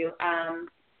ask you.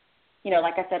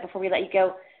 Like I said, before we let you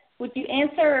go, would you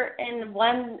answer in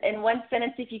one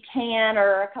sentence if you can,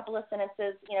 or a couple of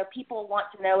sentences? People want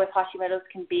to know if Hashimoto's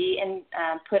can be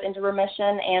put into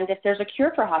remission, and if there's a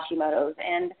cure for Hashimoto's.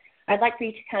 And I'd like for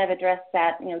you to kind of address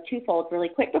that, twofold, really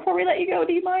quick before we let you go.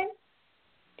 Do you mind?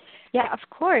 Yeah, of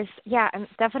course. Yeah, and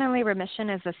definitely remission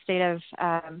is a state of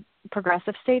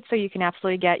progressive state, so you can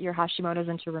absolutely get your Hashimoto's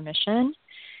into remission.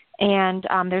 And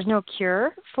there's no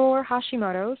cure for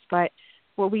Hashimoto's, but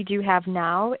what we do have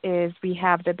now is we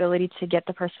have the ability to get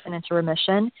the person into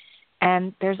remission.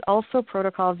 And there's also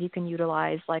protocols you can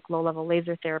utilize, like low-level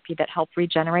laser therapy, that help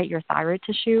regenerate your thyroid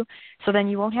tissue. So then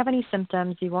you won't have any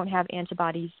symptoms, you won't have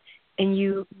antibodies, and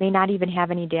you may not even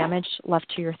have any damage left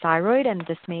to your thyroid. And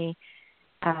this may,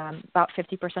 about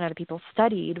 50% of the people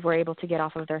studied were able to get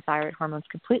off of their thyroid hormones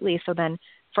completely. So then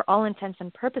for all intents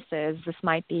and purposes, this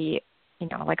might be,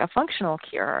 like a functional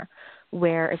cure,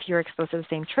 where if you're exposed to the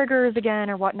same triggers again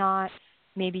or whatnot,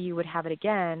 maybe you would have it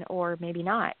again, or maybe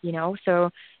not, So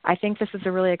I think this is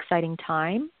a really exciting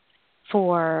time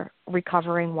for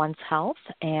recovering one's health,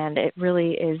 and it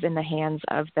really is in the hands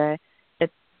of the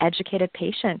educated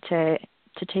patient to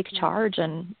take charge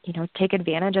and, take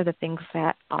advantage of the things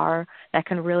that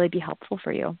can really be helpful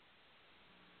for you.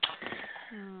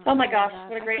 Oh my gosh,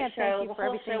 what a great show. Thank you for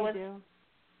everything you do.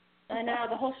 I know,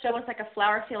 the whole show was like a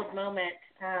flower-filled moment.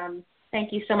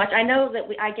 Thank you so much. I know that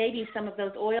I gave you some of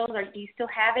those oils. Do you still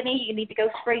have any? You need to go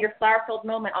spray your flower-filled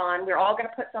moment on. We're all going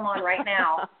to put some on right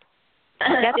now.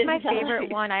 That's my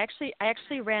favorite one. I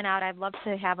actually ran out. I'd love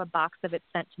to have a box of it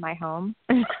sent to my home,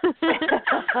 so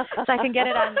I can get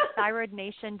it on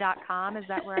thyroidnation.com. Is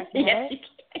that where I can get it?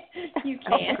 You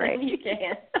can. Great. You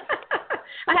can.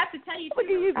 I have to tell you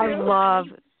too. I love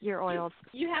your oils.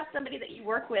 You have somebody that you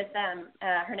work with.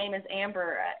 Her name is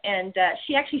Amber, and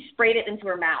she actually sprayed it into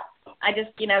her mouth. I just,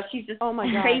 she's just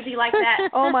crazy like that.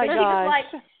 Oh my gosh.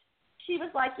 She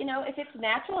was like, if it's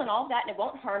natural and all that, and it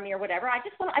won't harm me or whatever, I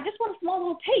just want a small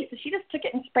little taste. So she just took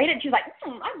it and sprayed it. And she was like,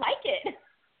 I like it.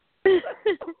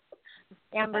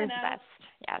 Amber's best.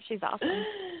 Yeah, she's awesome.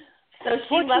 So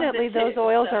fortunately, those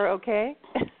oils are okay.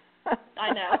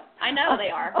 I know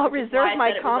they are. I'll reserve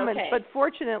my comments, but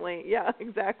fortunately, yeah,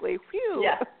 exactly. Phew.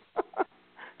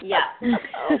 Yeah.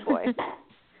 Oh boy.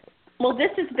 Well,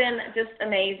 this has been just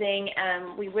amazing.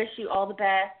 We wish you all the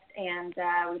best, and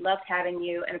we loved having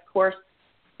you. And of course,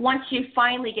 once you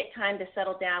finally get time to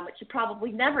settle down, which you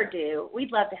probably never do,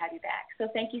 we'd love to have you back. So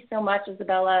thank you so much,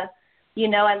 Izabella.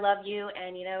 I love you,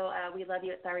 and we love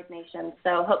you at Thyroid Nation.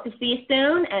 So hope to see you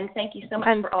soon, and thank you so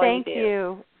much for all you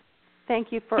do.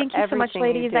 Thank you for everything. Thank you so much,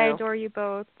 ladies. I adore you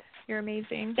both. You're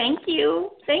amazing. Thank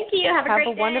you. Have a great day. Have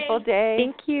a wonderful day.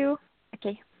 Thank you.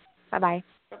 Okay. Bye-bye.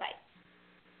 Bye-bye.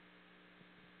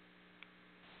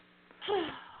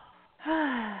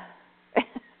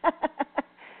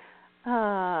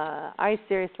 I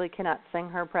seriously cannot sing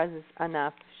her praises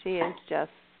enough. She is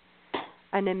just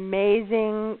an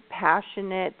amazing,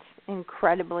 passionate,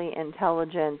 incredibly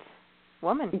intelligent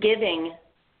woman. Giving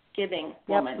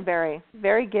woman. Yep, very,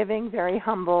 very giving, very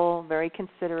humble, very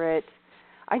considerate.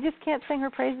 I just can't sing her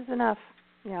praises enough.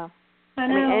 Yeah. I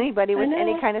know. I mean, anybody with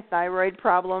any kind of thyroid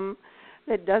problem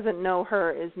that doesn't know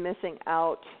her is missing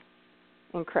out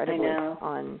incredibly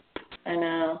on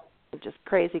just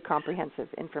crazy comprehensive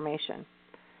information.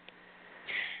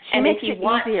 And if you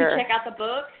want to check out the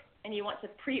book and you want to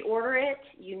pre-order it,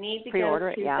 you need to go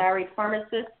to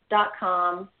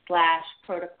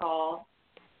thyroidpharmacist.com/protocol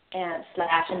and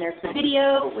there's the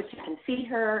video, which you can see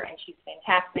her, and she's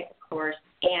fantastic, of course,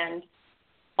 and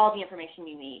all the information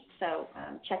you need. So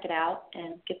check it out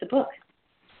and get the book.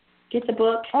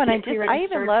 Oh, and I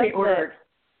even love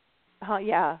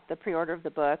the pre-order of the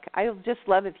book. I just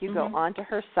love if you go onto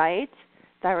her site,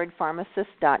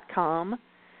 thyroidpharmacist.com.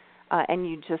 and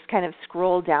you just kind of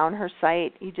scroll down her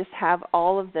site, you just have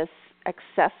all of this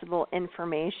accessible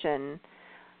information.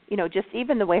 You know, just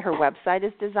even the way her website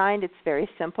is designed, it's very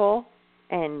simple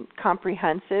and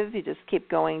comprehensive. You just keep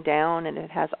going down, and it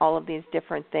has all of these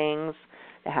different things,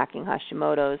 the hacking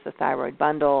Hashimoto's, the thyroid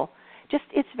bundle. Just,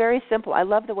 it's very simple. I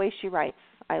love the way she writes.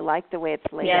 I like the way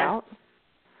it's laid out.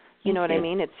 You know what I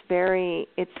mean? It's very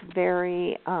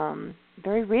very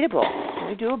readable,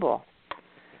 very doable.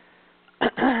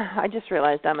 I just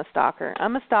realized I'm a stalker.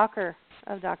 I'm a stalker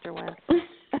of Dr. Wentz.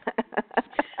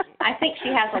 I think she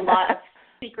has a lot of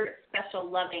secret, special,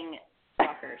 loving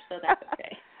stalkers, so that's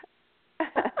okay.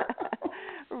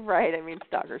 Right. I mean,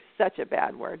 stalker's such a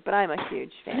bad word, but I'm a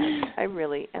huge fan. I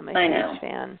really am a huge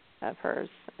fan of hers,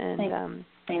 and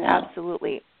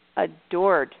absolutely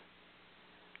adored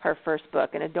her first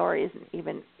book. And adore isn't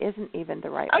even the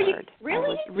right word. You really? I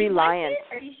was reliant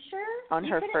Are you sure? on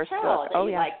her first tell book. That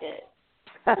you liked it.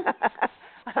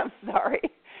 I'm sorry.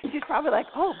 She's probably like,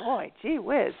 oh boy, gee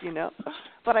whiz, you know.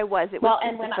 But I was. It was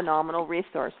a phenomenal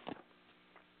resource.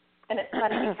 And it's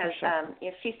funny because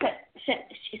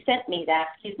she sent me that,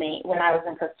 when I was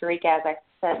in Costa Rica, as I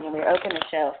said, when we were opening the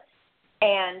show.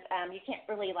 And you can't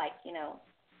really,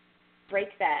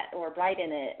 break that or write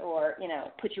in it or,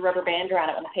 put your rubber band around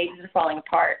it when the pages are falling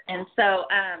apart. And so,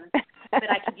 but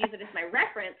I could use it as my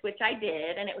reference, which I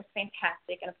did, and it was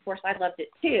fantastic. And, of course, I loved it,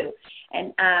 too.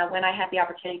 And when I had the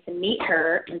opportunity to meet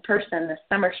her in person this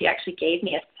summer, she actually gave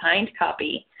me a signed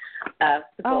copy of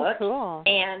the book. Oh, cool.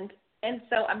 And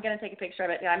so I'm going to take a picture of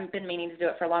it. I've been meaning to do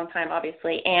it for a long time,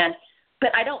 obviously.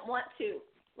 But I don't want to,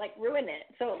 ruin it.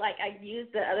 So, I use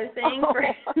the other thing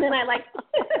and then I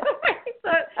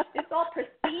so it's all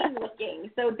pristine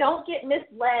looking. So don't get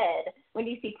misled when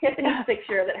you see Tiffany's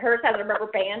picture that hers has a rubber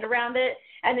band around it,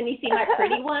 and then you see my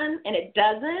pretty one and it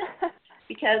doesn't,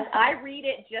 because I read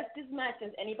it just as much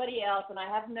as anybody else, and I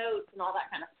have notes and all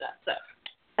that kind of stuff.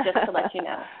 So just to let you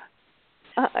know.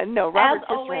 No, Robert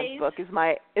Tisserand's book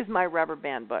is my rubber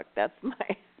band book. That's my.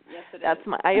 Yes, it that's is.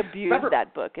 my. I abuse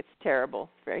that book. It's terrible.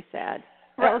 It's very sad.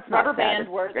 It's rubber band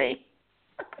worthy. Great.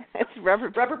 It's rubber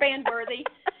band worthy,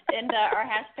 and our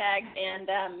hashtag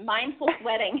and mindful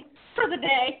sweating for the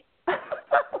day.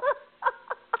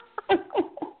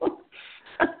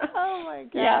 Oh my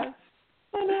gosh. Yeah.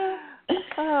 I know.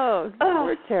 Oh,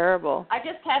 we're terrible. I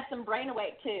just had some brain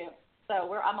awake too, so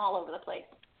I'm all over the place.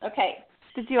 Okay.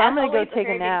 Did you? I'm going to go take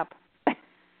a nap.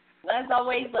 As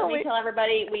always, let me tell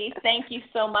everybody, we thank you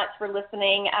so much for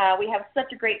listening. We have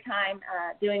such a great time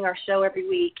doing our show every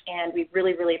week, and we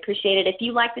really, really appreciate it. If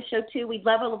you like the show, too, we'd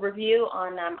love a review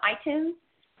on iTunes.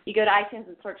 You go to iTunes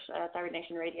and search Thyroid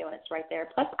Nation Radio, and it's right there.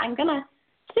 Plus, I'm going to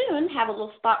soon have a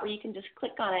little spot where you can just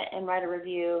click on it and write a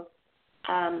review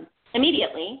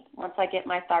immediately once I get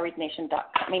my Thyroid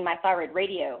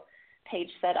Radio page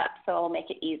set up, so it'll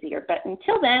make it easier. But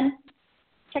until then,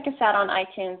 check us out on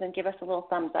iTunes and give us a little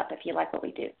thumbs up if you like what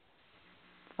we do.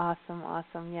 Awesome.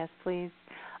 Yes, please.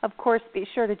 Of course, be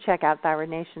sure to check out Thyroid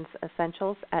Nation's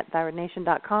Essentials at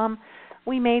thyroidnation.com.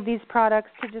 We made these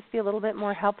products to just be a little bit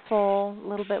more helpful, a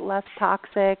little bit less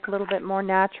toxic, a little bit more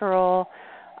natural,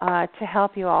 to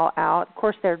help you all out. Of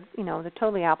course, they're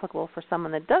totally applicable for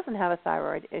someone that doesn't have a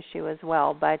thyroid issue as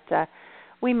well. But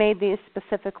we made these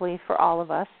specifically for all of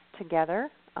us together.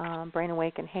 Brain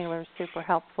Awake Inhaler is super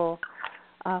helpful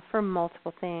for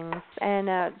multiple things.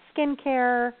 And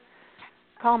skincare,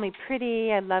 Call Me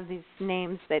Pretty. I love these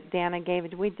names that Dana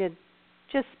gave. We did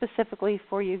just specifically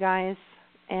for you guys.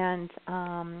 And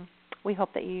we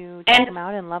hope that you check them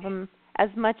out and love them as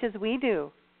much as we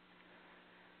do.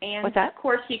 And, what's that? Of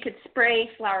course, you could spray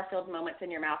flower-filled moments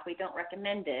in your mouth. We don't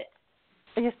recommend it.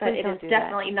 Yes, but it is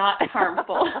definitely not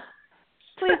harmful.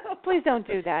 Please don't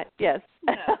do that. Yes.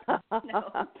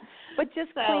 No. But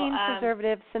just clean,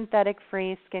 preservative,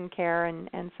 synthetic-free skincare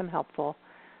and some helpful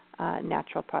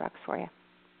natural products for you.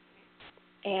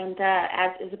 And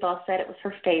as Isabella said, it was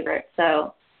her favorite.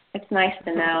 So it's nice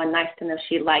to know, and nice to know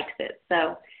she likes it.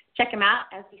 So check them out,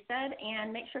 as we said,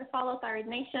 and make sure to follow Thyroid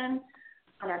Nation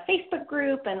on our Facebook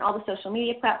group and all the social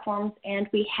media platforms. And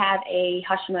we have a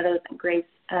Hashimoto's and Graves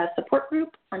support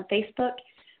group on Facebook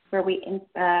where we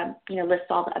list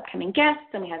all the upcoming guests,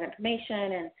 and we have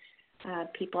information, and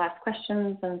people ask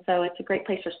questions. And so it's a great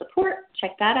place for support.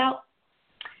 Check that out.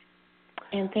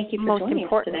 And thank you for joining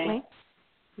us today.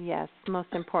 Yes, most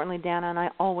importantly, Dana, and I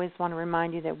always want to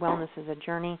remind you that wellness is a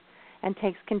journey and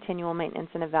takes continual maintenance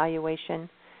and evaluation.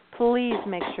 Please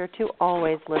make sure to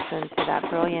always listen to that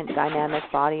brilliant, dynamic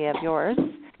body of yours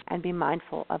and be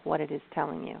mindful of what it is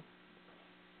telling you.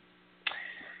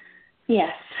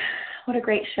 Yes. What a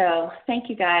great show. Thank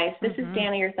you, guys. This is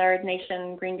Dana, your Thyroid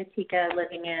Nation, Green Gatica,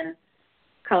 living in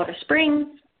Colorado Springs.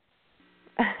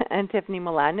 And Tiffany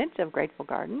Mladinich of Grateful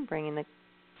Garden, bringing the...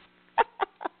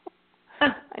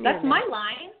 That's my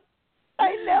line.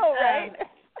 I know, right?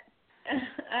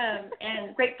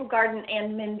 And Grateful Garden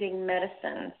and Mending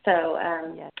Medicine. So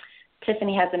yes.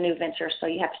 Tiffany has a new venture, so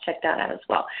you have to check that out as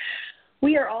well.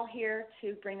 We are all here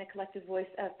to bring the collective voice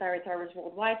of thyroid sufferers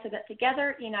worldwide so that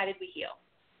together, united, we heal.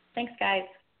 Thanks, guys.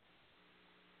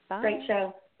 Bye. Great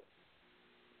show.